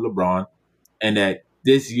going to come with LeBron, and that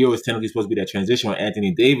this year was technically supposed to be that transition where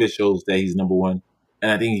Anthony Davis shows that he's number one.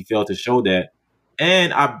 And I think he failed to show that.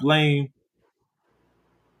 And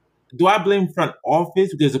do I blame front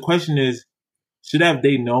office? Because the question is, should have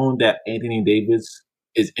they known that Anthony Davis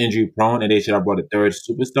is injury prone and they should have brought a third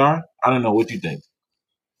superstar? I don't know. What you think?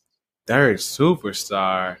 Third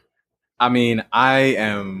superstar? I mean, I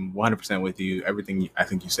am 100% with you. Everything I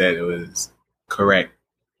think you said, it was correct.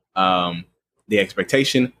 The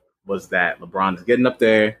expectation was that LeBron is getting up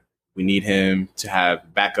there. We need him to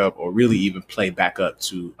have backup, or really even play backup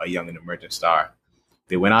to a young and emerging star.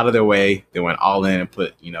 They went out of their way. They went all in and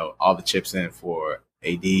put, all the chips in for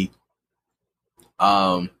AD.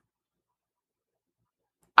 I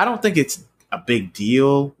don't think it's a big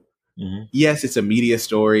deal. Mm-hmm. Yes, it's a media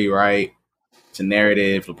story, right? It's a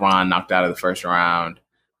narrative. LeBron knocked out of the first round.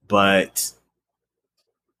 But,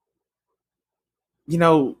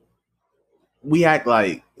 we act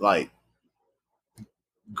like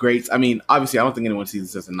greats. I mean, obviously, I don't think anyone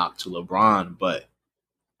sees this as a knock to LeBron, but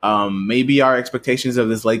maybe our expectations of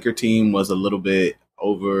this Laker team was a little bit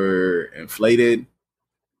overinflated.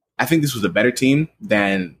 I think this was a better team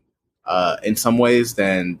than, in some ways,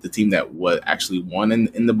 than the team that actually won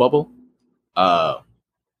in the bubble.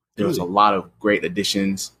 There was a lot of great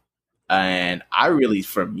additions, and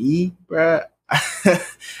for me, bruh,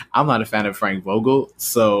 I'm not a fan of Frank Vogel,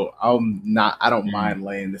 so I don't mind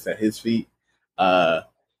laying this at his feet.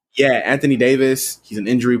 Anthony Davis, he's an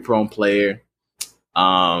injury-prone player.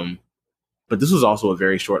 But this was also a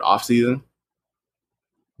very short offseason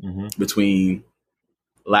between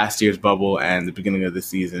last year's bubble and the beginning of the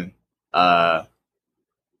season. I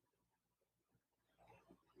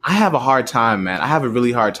have a hard time, man. I have a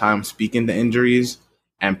really hard time speaking to injuries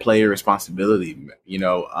and player responsibility.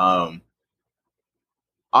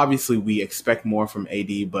 Obviously we expect more from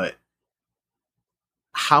AD, but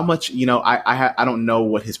how much, I don't know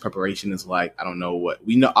what his preparation is like. I don't know what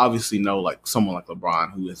we know. Obviously know like someone like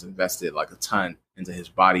LeBron, who has invested like a ton into his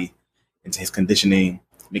body, into his conditioning,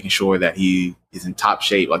 making sure that he is in top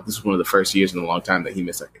shape. Like, this is one of the first years in a long time that he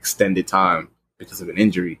missed like extended time because of an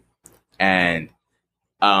injury. And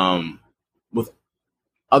with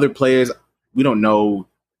other players, we don't know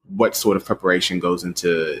what sort of preparation goes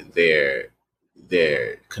into their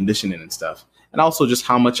conditioning and stuff. And also just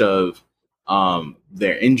how much of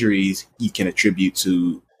their injuries you can attribute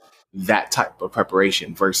to that type of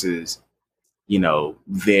preparation versus,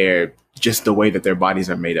 their just the way that their bodies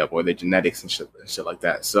are made up, or their genetics and shit like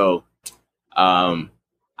that. So I'm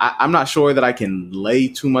not sure that I can lay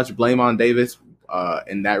too much blame on Davis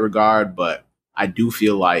in that regard, but I do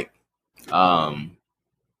feel like the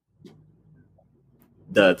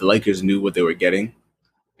Lakers knew what they were getting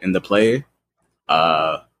in the player.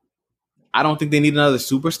 I don't think they need another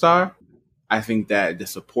superstar. I think that the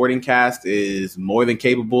supporting cast is more than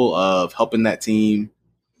capable of helping that team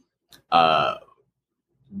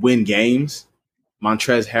win games.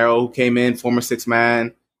 Montrezl Harrell came in, former sixth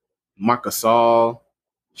man. Marc Gasol,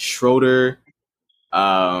 Schroeder.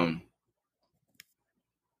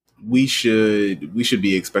 We should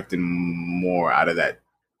be expecting more out of that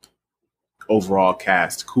overall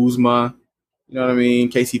cast. Kuzma, you know what I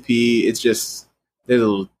mean? KCP. It's just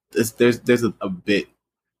there's a bit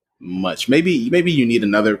much. Maybe you need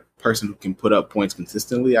another person who can put up points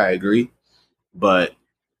consistently. I agree, but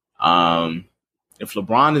if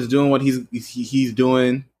LeBron is doing what he's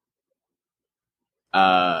doing,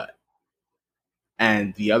 and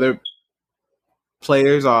the other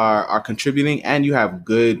players are contributing, and you have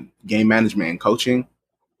good game management and coaching,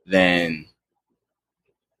 then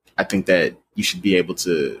I think that you should be able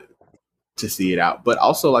to see it out. But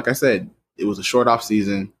also, like I said, it was a short off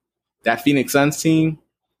season. That Phoenix Suns team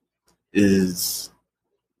is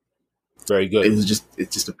very good. They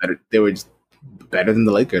were just better than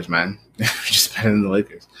the Lakers, man. They were just better than the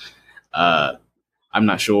Lakers. I'm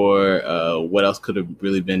not sure what else could have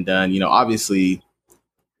really been done. Obviously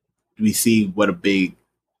we see what a big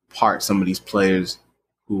part some of these players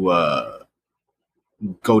who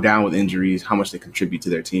go down with injuries, how much they contribute to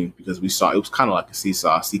their team, because we saw it was kind of like a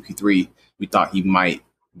seesaw. CP3, we thought he might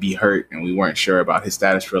be hurt, and we weren't sure about his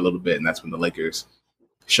status for a little bit, and that's when the Lakers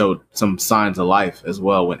showed some signs of life as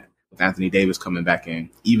well with Anthony Davis coming back in,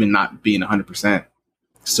 even not being 100%,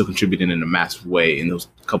 still contributing in a massive way in those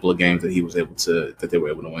couple of games that they were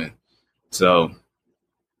able to win. So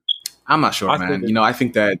I'm not sure, man. You know, I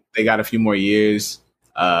think that they got a few more years.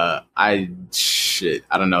 I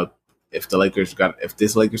don't know if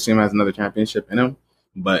this Lakers team has another championship in them,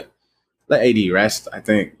 but let AD rest. I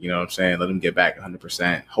think, you know what I'm saying? Let him get back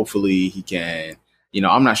 100%. Hopefully he can, you know,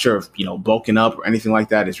 I'm not sure if, you know, bulking up or anything like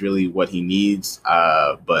that is really what he needs.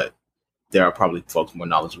 But there are probably folks more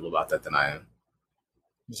knowledgeable about that than I am.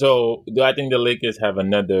 So do I think the Lakers have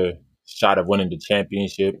another shot of winning the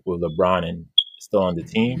championship with LeBron and still on the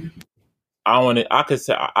team?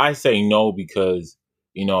 I say no, because,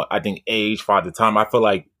 you know, I think age, Father Time, I feel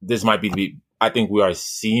like this might be I think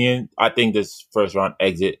this first round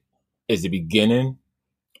exit is the beginning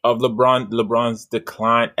of LeBron's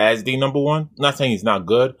decline as the number one. I'm not saying he's not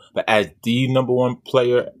good, but as the number one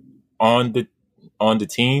player on the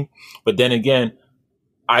team. But then again,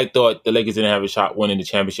 I thought the Lakers didn't have a shot winning the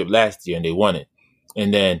championship last year, and they won it.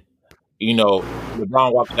 And then, you know,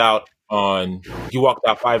 LeBron walked out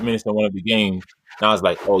 5 minutes in one of the games. And I was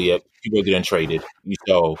like, oh, yeah, people getting traded.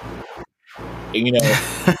 So, you know,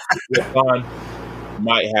 LeBron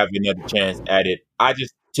might have another chance at it.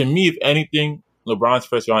 To me, if anything, LeBron's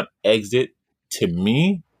first round exit, to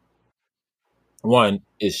me, one,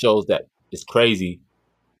 it shows that it's crazy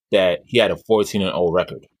that he had a 14-0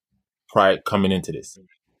 record prior coming into this.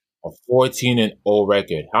 A 14-0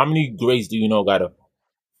 record. How many greats do you know got a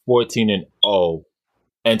 14-0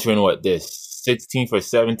 entering this 16th or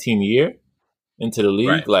 17th year into the league?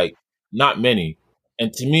 Right. Like, not many.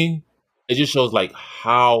 And to me, it just shows like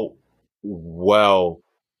how well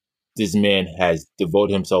this man has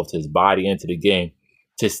devoted himself to his body and to the game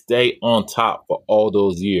to stay on top for all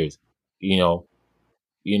those years. You know.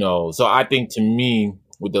 So I think, to me,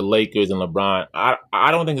 with the Lakers and LeBron, I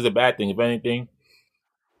don't think it's a bad thing. If anything,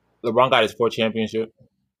 LeBron got his 4th championship.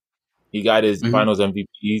 He got his finals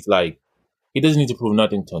MVPs. Like, he doesn't need to prove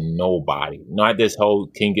nothing to nobody. Not this whole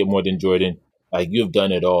can't get more than Jordan. Like, you've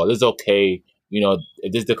done it all. It's okay. You know,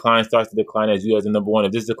 if this decline starts to decline as you as a number one,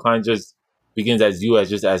 if this decline just begins as you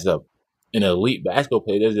as an elite basketball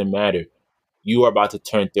player, it doesn't matter. You are about to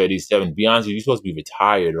turn 37. Be honest with you, you're supposed to be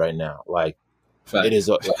retired right now. Like, Facts. It's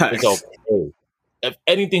okay. If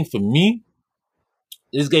anything, for me,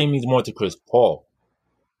 this game means more to Chris Paul.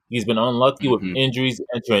 He's been unlucky with injuries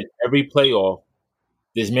entering every playoff.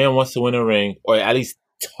 This man wants to win a ring, or at least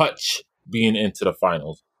touch being into the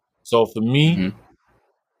finals. So for me,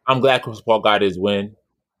 I'm glad Chris Paul got his win.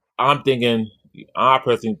 I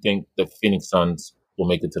personally think the Phoenix Suns will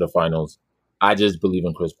make it to the finals. I just believe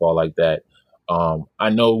in Chris Paul like that. I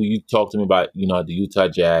know you talked to me about, you know, the Utah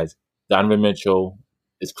Jazz. Donovan Mitchell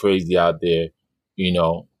is crazy out there. You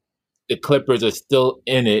know, the Clippers are still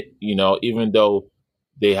in it, you know, even though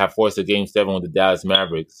they have forced a Game 7 with the Dallas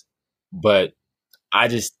Mavericks. But I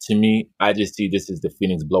just see this as the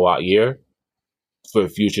Phoenix blowout year for the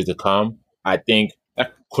future to come. I think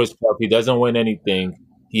Chris Paul, if he doesn't win anything,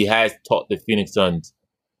 he has taught the Phoenix Suns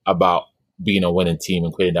about being a winning team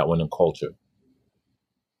and creating that winning culture.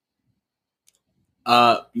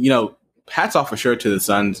 You know, hats off for sure to the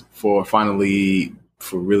Suns for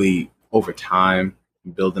really over time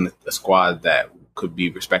building a squad that could be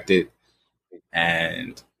respected.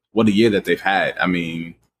 And what a year that they've had. I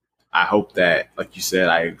mean, I hope that, like you said,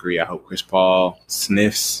 I agree. I hope Chris Paul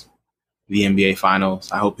sniffs the NBA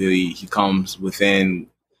Finals. I hope he comes within,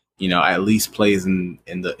 you know, at least plays in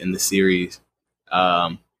the series.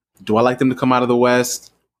 Do I like them to come out of the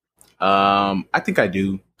West? I think I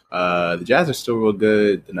do. The Jazz are still real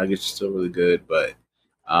good. The Nuggets are still really good, but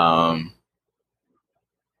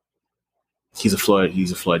he's a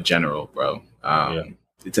flood general, bro.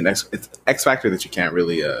 It's an X factor that you can't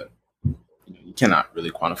really you cannot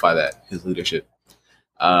really quantify that, his leadership.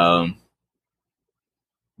 But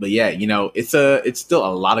yeah, you know, it's still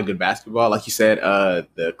a lot of good basketball. Like you said,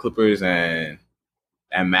 the Clippers and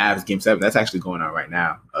Mavs Game 7, that's actually going on right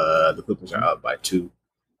now. The Clippers are up by 2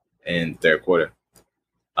 in the third quarter.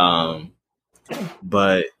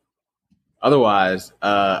 But otherwise,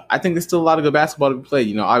 I think there's still a lot of good basketball to be played.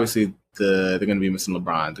 You know, obviously they're going to be missing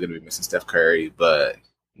LeBron, they're going to be missing Steph Curry, but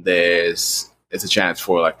it's a chance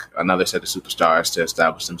for like another set of superstars to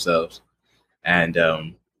establish themselves. And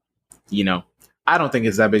you know, I don't think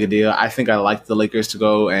it's that big a deal. I think I like the Lakers to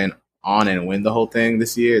go and win the whole thing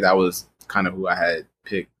this year. That was kind of who I had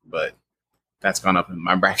picked, but that's gone up in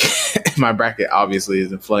my bracket. My bracket obviously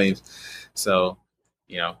is in flames. So,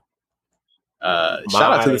 shout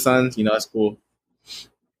out to the Suns. That's cool.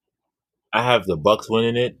 I have the Bucks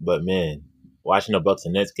winning it, but man, watching the Bucks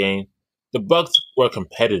and Nets game, the Bucks were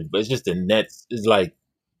competitive, but it's just the Nets is like,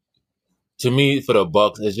 to me, for the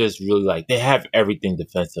Bucks, it's just really like they have everything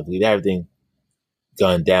defensively, they have everything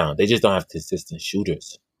gunned down. They just don't have consistent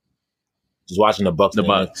shooters. Just watching the Bucks,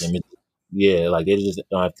 yeah, like they just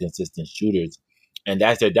don't have consistent shooters, and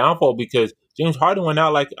that's their downfall because James Harden went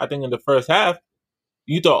out like I think in the first half.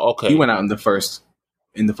 You thought, okay, he went out in the first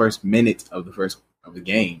minute of the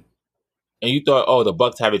game, and you thought, oh, the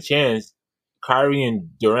Bucks have a chance. Kyrie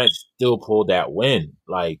and Durant still pulled that win.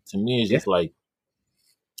 Like, to me, it's just like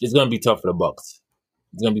it's gonna be tough for the Bucks.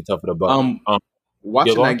 It's gonna be tough for the Bucks.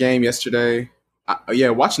 Watching that game yesterday.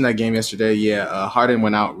 Harden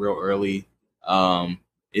went out real early.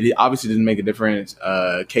 It obviously didn't make a difference.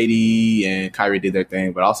 KD and Kyrie did their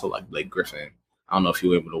thing, but also like Blake Griffin. I don't know if you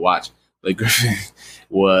were able to watch. Blake Griffin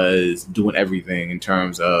was doing everything in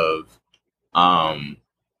terms of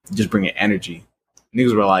just bringing energy.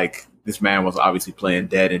 Niggas were like, this man was obviously playing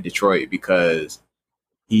dead in Detroit because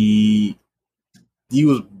he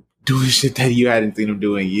was doing shit that you hadn't seen him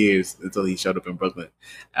do in years until he showed up in Brooklyn.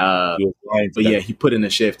 He put in a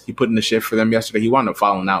shift. He put in a shift for them yesterday. He wound up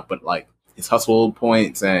falling out, but like his hustle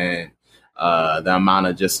points and the amount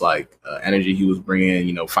of just like energy he was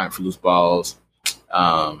bringing, fighting for loose balls,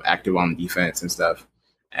 active on the defense and stuff,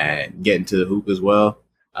 and getting to the hoop as well.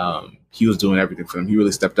 He was doing everything for them. He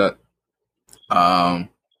really stepped up.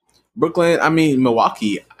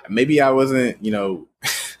 Milwaukee, maybe I wasn't,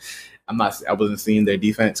 I wasn't seeing their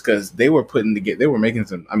defense because they were they were making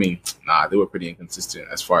some, they were pretty inconsistent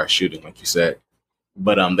as far as shooting, like you said.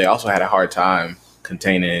 But they also had a hard time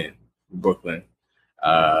containing Brooklyn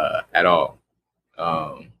at all.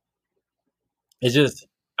 It's just,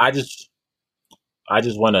 I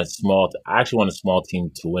want a small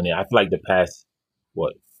team to win it. I feel like the past,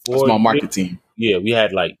 a small market team. Yeah, we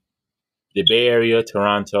had like the Bay Area,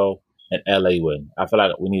 Toronto, and LA win. I feel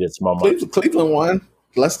like we need a small market. Cleveland won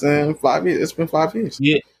less than 5 years. It's been 5 years.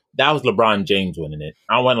 Yeah, that was LeBron James winning it.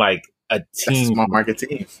 I want like a team. That's a small market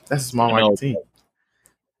team. That's a small market team.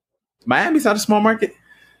 Miami's not a small market.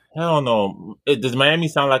 Hell no. Does Miami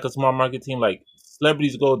sound like a small market team? Like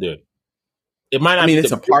celebrities go there. It might not.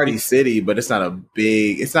 It's a party city, but it's not a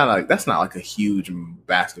big. It's not like that's not like a huge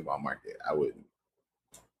basketball market.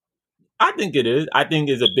 I think it is. I think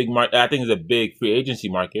it's a big market. I think it's a big free agency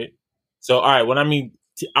market. So, all right,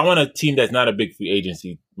 I want a team that's not a big free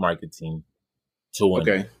agency market team to win.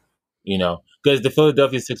 Okay. Because the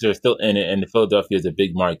Philadelphia Sixers are still in it, and the Philadelphia is a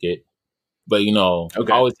big market. But, I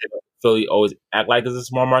always say that Philly always act like it's a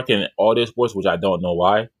small market in all their sports, which I don't know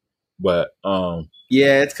why. But,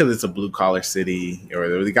 yeah, it's because it's a blue-collar city,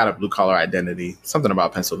 or they got a blue-collar identity. Something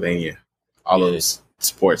about Pennsylvania. All those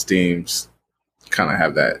sports teams kind of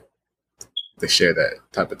have that. They share that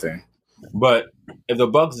type of thing. But if the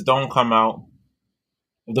Bucks don't come out,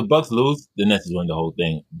 if the Bucks lose, the Nets is winning the whole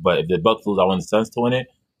thing. But if the Bucks lose, I want the Suns to win it.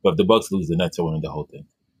 But if the Bucks lose, the Nets are winning the whole thing.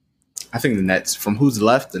 I think the Nets, from who's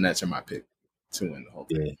left, the Nets are my pick to win the whole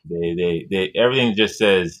thing. Yeah, they everything just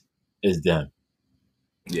says is them.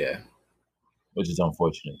 Yeah. Which is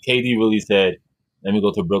unfortunate. KD really said, let me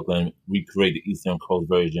go to Brooklyn and recreate the Eastern Coast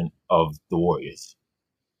version of the Warriors.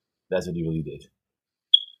 That's what he really did.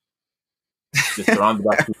 Just surrounded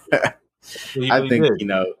by people. I think,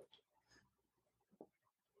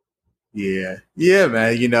 yeah,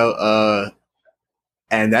 man,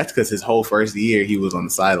 and that's because his whole first year he was on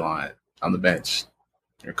the sideline, on the bench,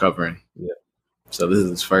 recovering. Yeah. So this is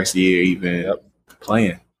his first year even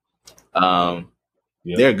playing.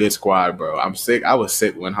 They're a good squad, bro. I'm sick. I was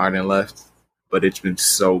sick when Harden left, but it's been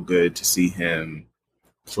so good to see him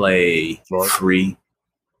play free,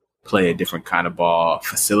 play a different kind of ball,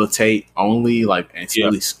 facilitate only, and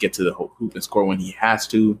really get to the hoop and score when he has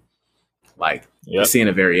to. Seeing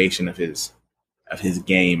a variation of his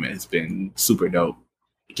game has been super dope.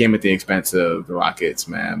 It came at the expense of the Rockets,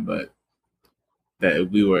 man, but that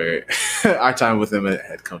we were our time with him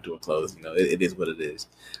had come to a close. It is what it is.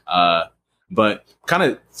 But kind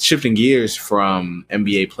of shifting gears from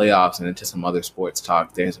NBA playoffs and into some other sports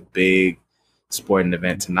talk, there's a big sporting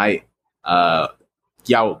event tonight. By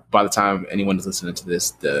the time anyone is listening to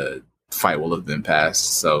this, the fight will have been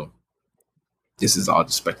passed. So this is all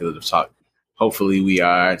just speculative talk. Hopefully we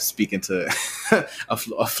are speaking to a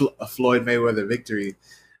Floyd Mayweather victory.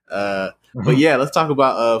 But yeah, let's talk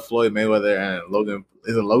about Floyd Mayweather and Logan.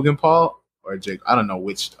 Is it Logan Paul or Jake? I don't know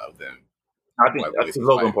which of them. I think that's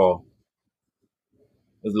Logan Paul.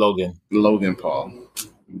 It's Logan. Logan Paul.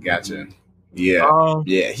 Gotcha.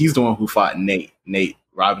 Yeah, he's the one who fought Nate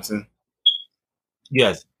Robinson.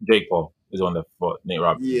 Yes, Jake Paul is the one that fought Nate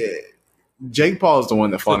Robinson. Yeah, Jake Paul is the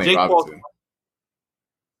one that fought Nate Robinson.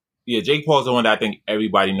 Jake Paul is the one that I think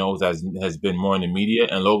everybody knows has been more in the media,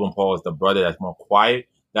 and Logan Paul is the brother that's more quiet.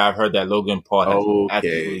 That I've heard that Logan Paul has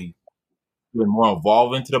actually been more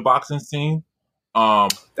involved into the boxing scene.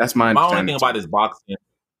 That's my only thing about this boxing.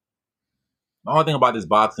 My only thing about this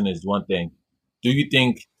boxing is one thing. Do you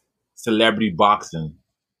think celebrity boxing,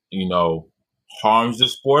 harms the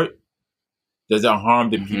sport? Does it harm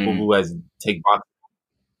the people who take boxing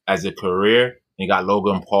as a career? You got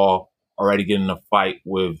Logan Paul already getting a fight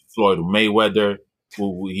with Floyd Mayweather,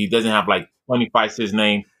 who he doesn't have like 20 fights his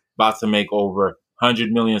name, about to make over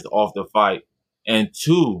 100 millions off the fight. And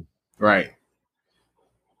two, right.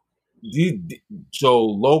 So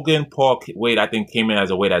Logan Paul weight, I think, came in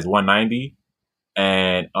as 190,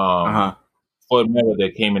 and Floyd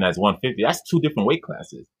Mayweather came in as 150. That's two different weight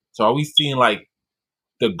classes. So are we seeing like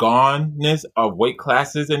the goneness of weight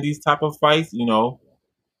classes in these type of fights?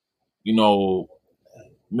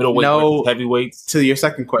 Middleweight versus heavyweights. To your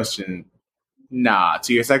second question, no.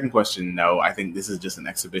 I think this is just an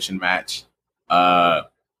exhibition match.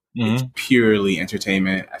 It's purely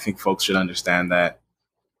entertainment. I think folks should understand that.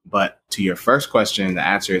 But to your first question, the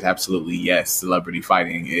answer is absolutely yes. Celebrity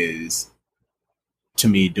fighting is, to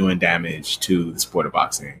me, doing damage to the sport of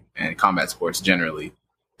boxing and combat sports generally.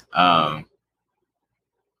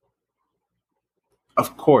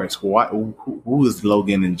 Of course, who is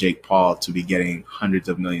Logan and Jake Paul to be getting hundreds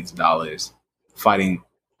of millions of dollars fighting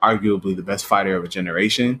arguably the best fighter of a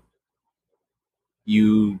generation?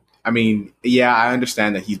 I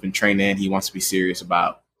understand that he's been trained in. He wants to be serious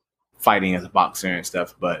about fighting as a boxer and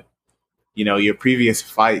stuff, but your previous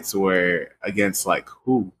fights were against like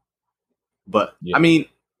who? But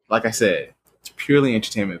like I said, it's purely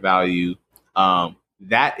entertainment value.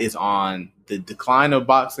 That is on the decline of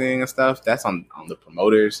boxing and stuff. That's on the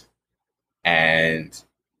promoters and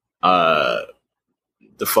the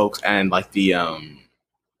folks and like the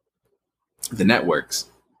networks.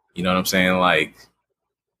 You know what I'm saying? Like,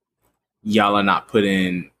 y'all are not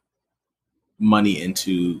putting money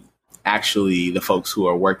into actually the folks who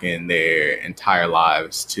are working their entire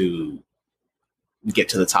lives to get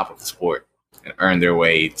to the top of the sport and earn their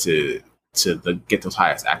way to get those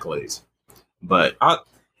highest accolades. But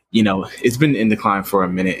it's been in decline for a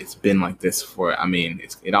minute. It's been like this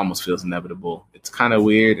it almost feels inevitable. It's kind of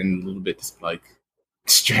weird and a little bit like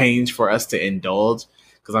strange for us to indulge,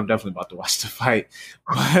 because I'm definitely about to watch the fight.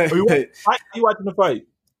 But, you watching the fight?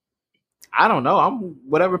 I don't know. I'm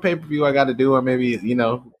whatever pay-per-view I got to do, or maybe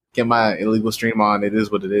get my illegal stream on. It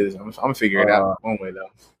is what it is. I'm gonna figure it out one way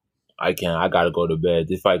though. I gotta go to bed.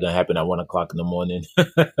 This fight gonna happen at 1:00 in the morning.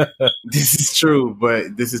 This is true.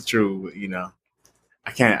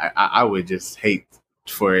 I can't. I would just hate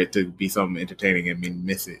for it to be something entertaining and me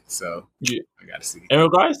miss it. So I gotta see. In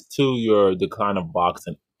regards to your decline of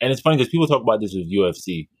boxing, and it's funny because people talk about this with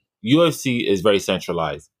UFC. UFC is very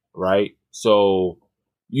centralized, right? So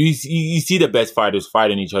you see the best fighters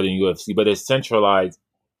fighting each other in UFC, but it's centralized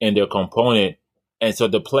in their component, and so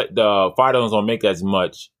the fighters don't make as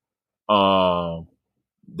much.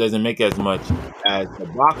 Doesn't make as much as the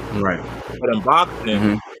boxing, right? But in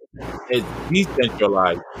boxing, it's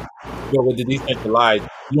decentralized. So with the decentralized,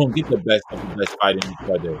 you don't get the best of the best fighting each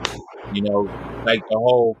other. Like the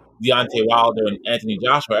whole Deontay Wilder and Anthony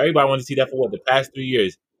Joshua. Everybody wanted to see that for the past 3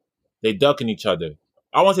 years. They ducking each other.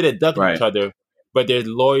 I won't say they're ducking each other, but their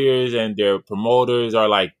lawyers and their promoters are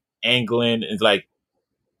like angling. It's like,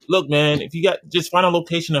 look, man, if you just find a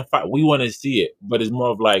location and fight, we want to see it. But it's more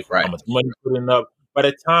of like how much money putting up. By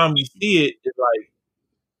the time you see it, it's like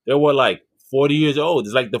they were like 40 years old.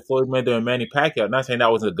 It's like the Floyd Mayweather and Manny Pacquiao. I'm not saying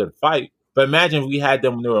that wasn't a good fight, but imagine if we had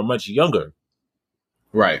them when they were much younger.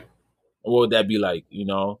 Right. What would that be like,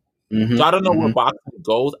 So I don't know where boxing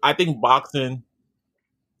goes. I think boxing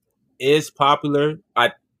is popular.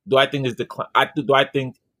 Do I think it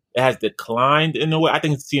has declined in a way? I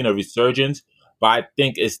think it's seeing a resurgence, but I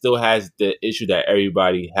think it still has the issue that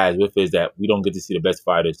everybody has with it, is that we don't get to see the best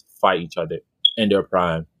fighters fight each other in their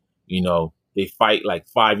prime. They fight like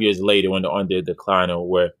 5 years later when they're on their decline, or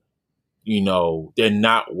where, they're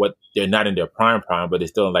not in their prime, but they're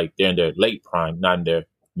still like they're in their late prime, not in their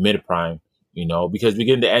mid prime, because we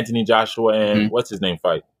get into Anthony Joshua and what's his name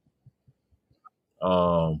fight?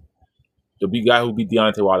 The big guy who beat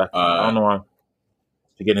Deontay Wilder. I don't know why.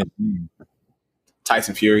 Forgetting his name.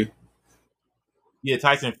 Tyson Fury. Yeah,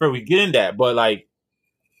 Tyson Fury. We get in that, but like,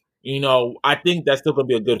 I think that's still gonna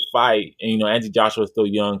be a good fight. And Anthony Joshua is still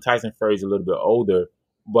young. Tyson Fury is a little bit older,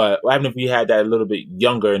 But what happened if we had that a little bit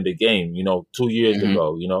younger in the game? 2 years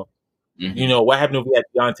ago. What happened if we had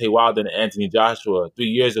Deontay Wilder and Anthony Joshua 3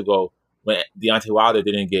 years ago when Deontay Wilder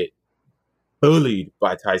didn't get bullied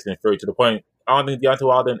by Tyson Fury to the point I don't think Deontay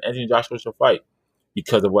Wilder and Anthony Joshua should fight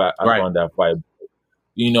because of what I saw in that fight.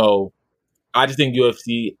 I just think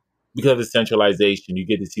UFC, because of the centralization, you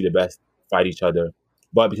get to see the best fight each other.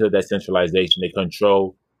 But because of that centralization, they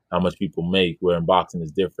control how much people make, where in boxing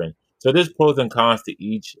is different. So there's pros and cons to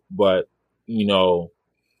each, but,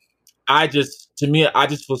 I just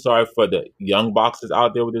feel sorry for the young boxers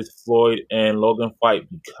out there with this Floyd and Logan fight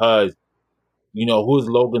because, who's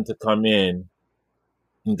Logan to come in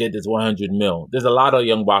and get this 100 mil? There's a lot of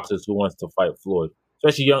young boxers who wants to fight Floyd,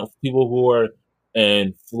 especially young people who are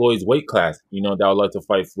in Floyd's weight class, that would like to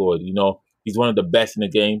fight Floyd. He's one of the best in the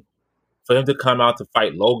game. For him to come out to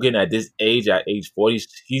fight Logan at this age, at age 40,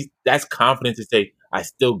 that's confidence to say, I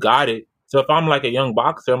still got it. So if I'm like a young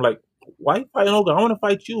boxer, I'm like, why you fighting Logan? I want to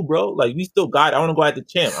fight you, bro. Like, we still got it. I want to go at the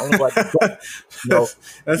champ. I want to go at the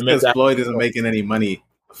That's because Floyd isn't making any money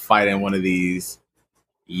fighting one of these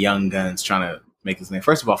young guns trying to make his name.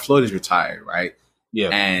 First of all, Floyd is retired, right? Yeah.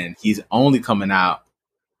 And he's only coming out.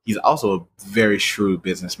 He's also a very shrewd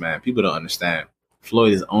businessman. People don't understand.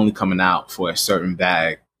 Floyd is only coming out for a certain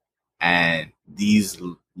bag. And these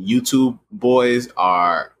YouTube boys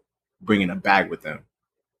are bringing a bag with them.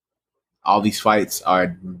 All these fights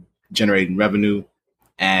are generating revenue,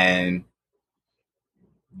 and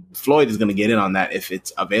Floyd is going to get in on that if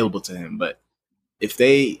it's available to him. But if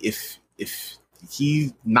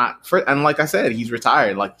he's not, and like I said, he's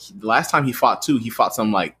retired. Like the last time he fought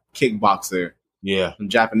some like kickboxer, some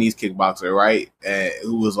Japanese kickboxer, right?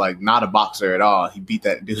 Who was like not a boxer at all. He beat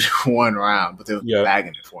that dude one round, but they were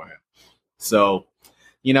bagging it for him. So,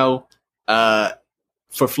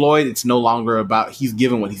 for Floyd, it's no longer about he's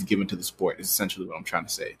given what he's given to the sport. Is essentially what I'm trying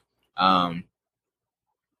to say.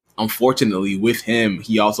 Unfortunately, with him,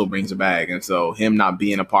 he also brings a bag, and so him not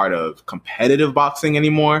being a part of competitive boxing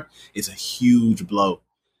anymore is a huge blow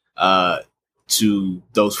to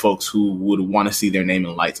those folks who would want to see their name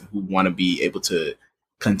in lights and who want to be able to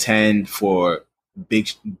contend for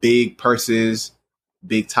big purses,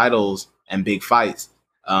 big titles, and big fights.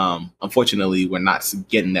 Unfortunately, we're not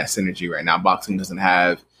getting that synergy right now. Boxing doesn't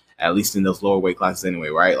have, at least in those lower weight classes anyway,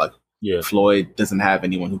 right? Like Floyd doesn't have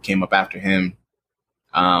anyone who came up after him.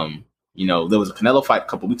 There was a Canelo fight a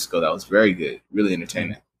couple weeks ago that was very good, really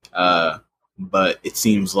entertaining. But it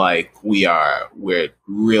seems like we're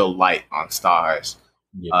real light on stars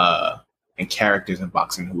and characters in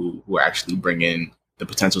boxing who are actually bringing the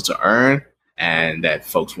potential to earn and that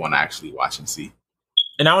folks want to actually watch and see.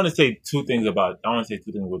 And I want to say two things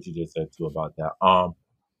what you just said too about that.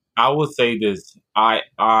 I will say this: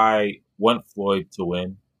 I want Floyd to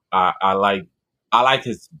win. I like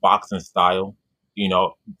his boxing style.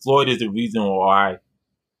 Floyd is the reason why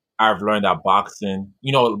I've learned that boxing.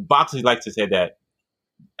 Boxers like to say that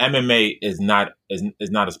MMA is not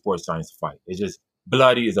a sports science fight. It's just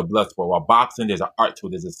bloody is a blood sport. While boxing, there's an art to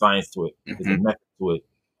it, there's a science to it, there's a method to it.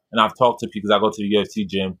 And I've talked to people. Because I go to the UFC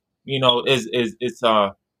gym. It's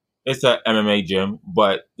a MMA gym,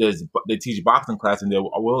 but they teach boxing class, and I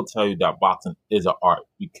will tell you that boxing is an art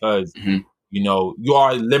because you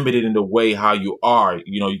are limited in the way how you are.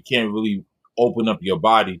 You can't really open up your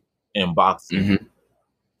body in boxing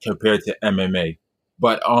compared to MMA.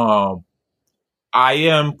 But I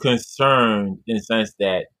am concerned in the sense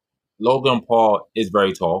that Logan Paul is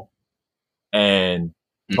very tall and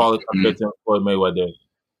taller compared to Floyd Mayweather.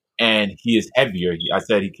 And he is heavier. I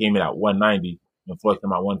said he came in at 190 and Floyd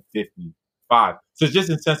came out 155. So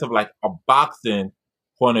just in sense of like a boxing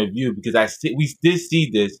point of view, because we did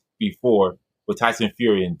see this before with Tyson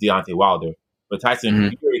Fury and Deontay Wilder. But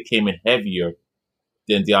Tyson Fury came in heavier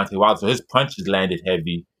than Deontay Wilder. So his punches landed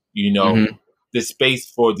heavy. The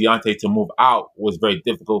space for Deontay to move out was very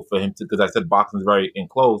difficult for him because I said boxing is very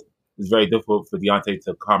enclosed. It's very difficult for Deontay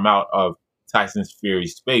to come out of Tyson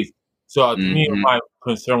Fury's space. So to me, my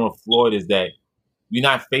concern with Floyd is that you're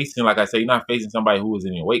not facing, like I said, you're not facing somebody who is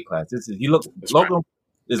in your weight class. Logan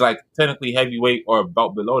is like technically heavyweight or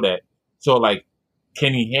about below that. So like,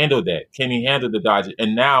 can he handle that? Can he handle the dodge?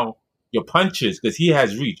 And now your punches, because he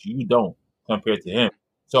has reach, you don't compared to him.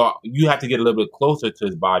 So you have to get a little bit closer to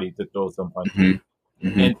his body to throw some punches.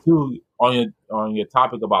 And two, on your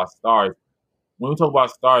topic about stars, when we talk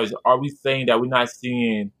about stars, are we saying that we're not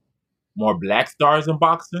seeing more black stars in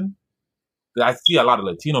boxing? Because I see a lot of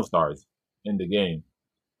Latino stars in the game.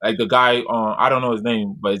 Like the guy, I don't know his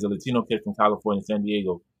name, but he's a Latino kid from California, San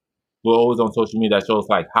Diego, who always on social media that shows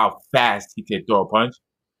like how fast he can throw a punch.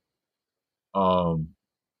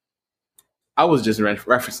 I was just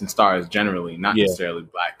referencing stars generally, not necessarily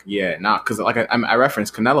black. Yeah, because like I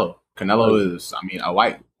referenced Canelo. Canelo is, I mean, a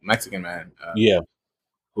white Mexican man.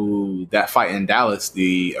 Who that fight in Dallas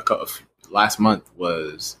last month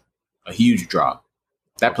was a huge draw.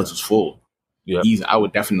 That place was full. Yeah, I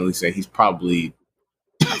would definitely say he's probably.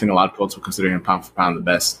 I think a lot of folks would consider him pound for pound the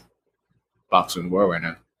best boxer in the world right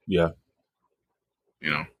now. Yeah,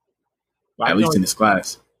 at least in this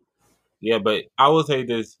class. Yeah, but I will say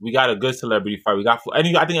this: we got a good celebrity fight. We got, I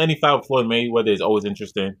think any fight with Floyd Mayweather is always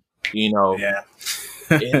interesting. Yeah.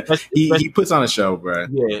 He puts on a show, bro.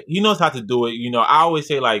 Yeah, he knows how to do it. I always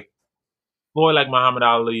say like Floyd, like Muhammad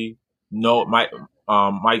Ali,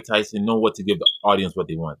 Mike Tyson, know what to give the audience what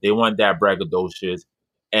they want. They want that braggadocious,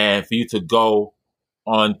 and for you to go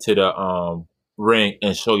onto the ring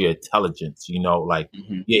and show your intelligence. Yeah,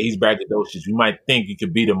 he's braggadocious. You might think you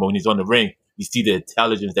could beat him, but when he's on the ring, you see the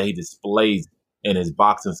intelligence that he displays in his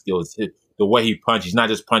boxing skills. The way he punches, he's not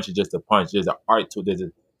just punching just to punch. There's an art to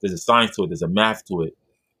it. There's a science to it. There's a math to it.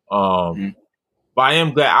 But I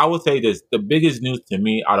am glad. I would say this: the biggest news to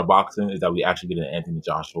me out of boxing is that we actually get an Anthony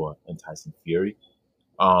Joshua and Tyson Fury.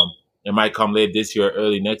 It might come later this year,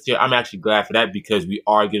 early next year. I'm actually glad for that because we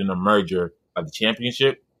are getting a merger of the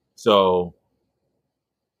championship. So,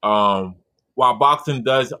 while boxing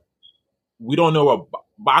does, we don't know what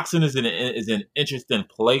boxing is an interesting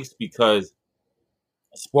place because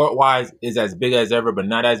sport wise is as big as ever, but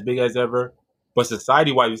not as big as ever. But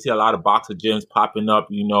society wise, we see a lot of boxing gyms popping up.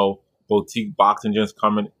 Boutique boxing gyms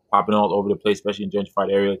popping all over the place, especially in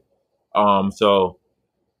gentrified areas. So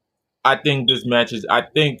I think this match is,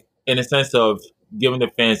 in a sense of giving the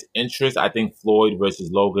fans interest, I think Floyd versus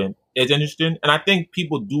Logan is interesting. And I think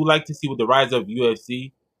people do like to see with the rise of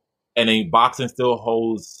UFC and then boxing still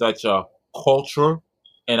holds such a culture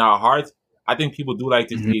in our hearts. I think people do like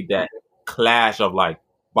to see that clash of like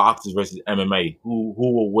boxers versus MMA. Who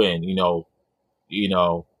will win,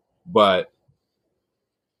 but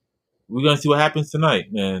we're going to see what happens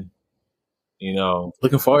tonight, man.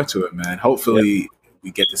 Looking forward to it, man. Hopefully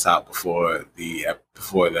we get this out before the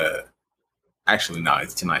actually, no,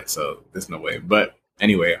 it's tonight, so there's no way. But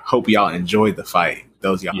anyway, hope y'all enjoyed the fight.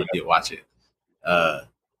 Those y'all who did watch it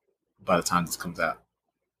by the time this comes out.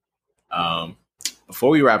 Before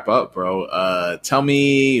we wrap up, bro, tell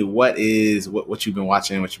me what you've been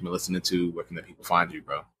watching, what you've been listening to, where can the people find you,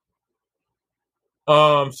 bro?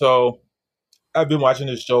 So I've been watching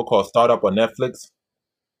this show called Startup on Netflix.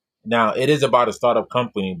 Now, it is about a startup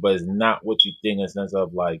company, but it's not what you think in the sense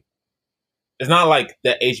of like, it's not like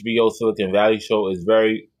the HBO Silicon Valley show. Is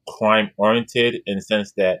very crime oriented in the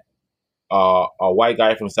sense that a white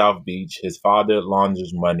guy from South Beach, his father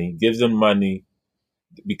launders money, gives him money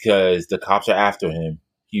because the cops are after him.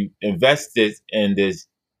 He invested in this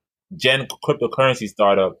cryptocurrency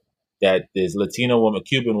startup that this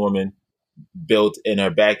Cuban woman built in her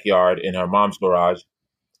backyard in her mom's garage.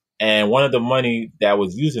 And one of the money that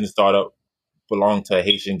was used in the startup belonged to a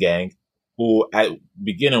Haitian gang who at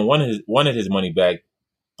beginning wanted his money back,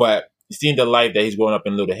 but seeing the life that he's growing up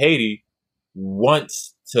in Little Haiti,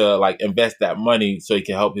 wants to like invest that money so he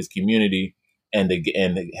can help his community and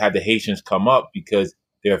have the Haitians come up because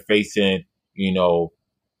they're facing,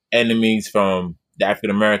 enemies from the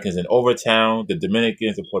African Americans in Overtown, the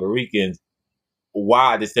Dominicans, the Puerto Ricans,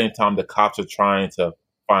 while at the same time the cops are trying to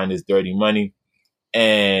find this dirty money.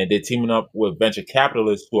 And they're teaming up with venture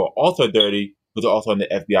capitalists who are also dirty, who are also on the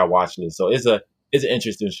FBI watch list. So it's an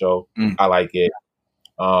interesting show. I like it.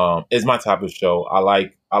 It's my type of show. I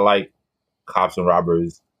like cops and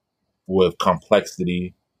robbers with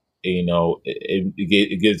complexity.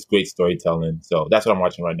 It gives great storytelling. So that's what I'm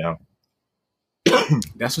watching right now.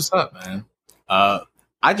 That's what's up, man.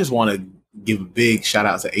 I just want to give a big shout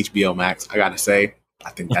out to HBO Max. I gotta say,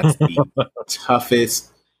 I think that's the toughest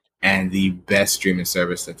and the best streaming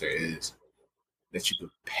service that there is that you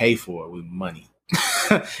could pay for with money.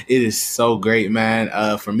 It is so great,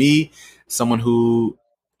 man. For me, someone who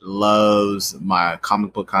loves my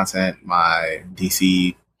comic book content, my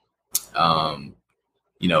DC,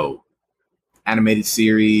 animated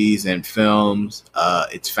series and films,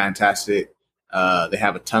 it's fantastic. They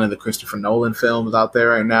have a ton of the Christopher Nolan films out there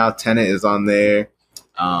right now. Tenet is on there.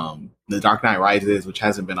 The Dark Knight Rises, which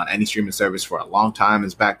hasn't been on any streaming service for a long time,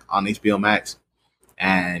 is back on HBO Max.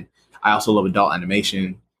 And I also love adult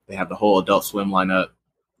animation. They have the whole Adult Swim lineup.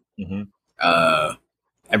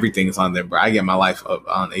 Everything is on there, bro. I get my life up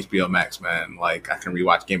on HBO Max, man. Like, I can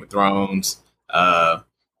rewatch Game of Thrones. The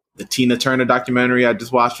Tina Turner documentary I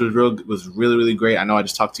just watched was really, really great. I know I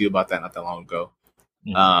just talked to you about that not that long ago.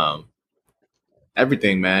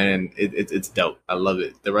 everything, man. And it's dope. I love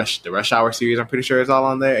it. The Rush Hour series, I'm pretty sure is all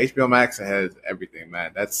on there. HBO Max has everything,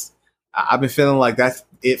 man. I've been feeling like that's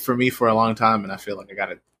it for me for a long time, and I feel like I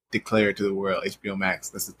gotta declare it to the world. HBO Max.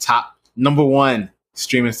 That's the top number one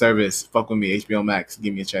streaming service. Fuck with me, HBO Max.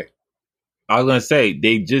 Give me a check. I was gonna say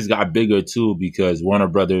they just got bigger too because Warner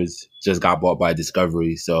Brothers just got bought by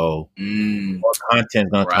Discovery, so more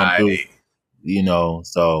content's gonna come through. You know,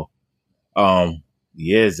 so yeah,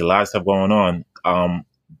 there's a lot of stuff going on.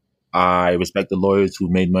 I respect the lawyers who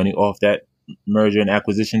made money off that merger and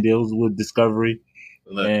acquisition deals with Discovery.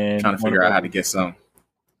 Look, and trying to figure out how to get some.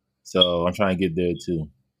 So I'm trying to get there too.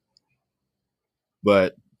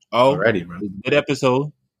 But already, bro. Good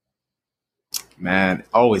episode. Man,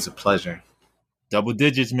 always a pleasure. Double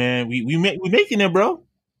digits, man. We making it, bro.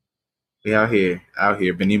 We out here,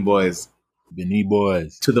 Benin boys. Benin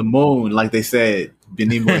boys. To the moon, like they said.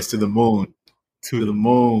 Benin boys to the moon. To the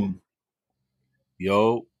moon.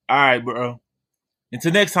 Yo. All right, bro.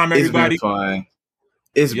 Until next time, everybody. It's been fun.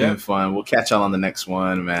 It's been fun. We'll catch y'all on the next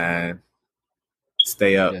one, man.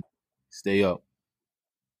 Stay up. Yeah. Stay up.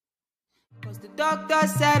 Cause the doctor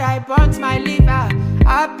said I burnt my liver.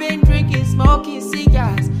 I've been drinking, smoking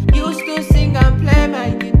cigars. Used to sing and play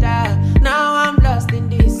my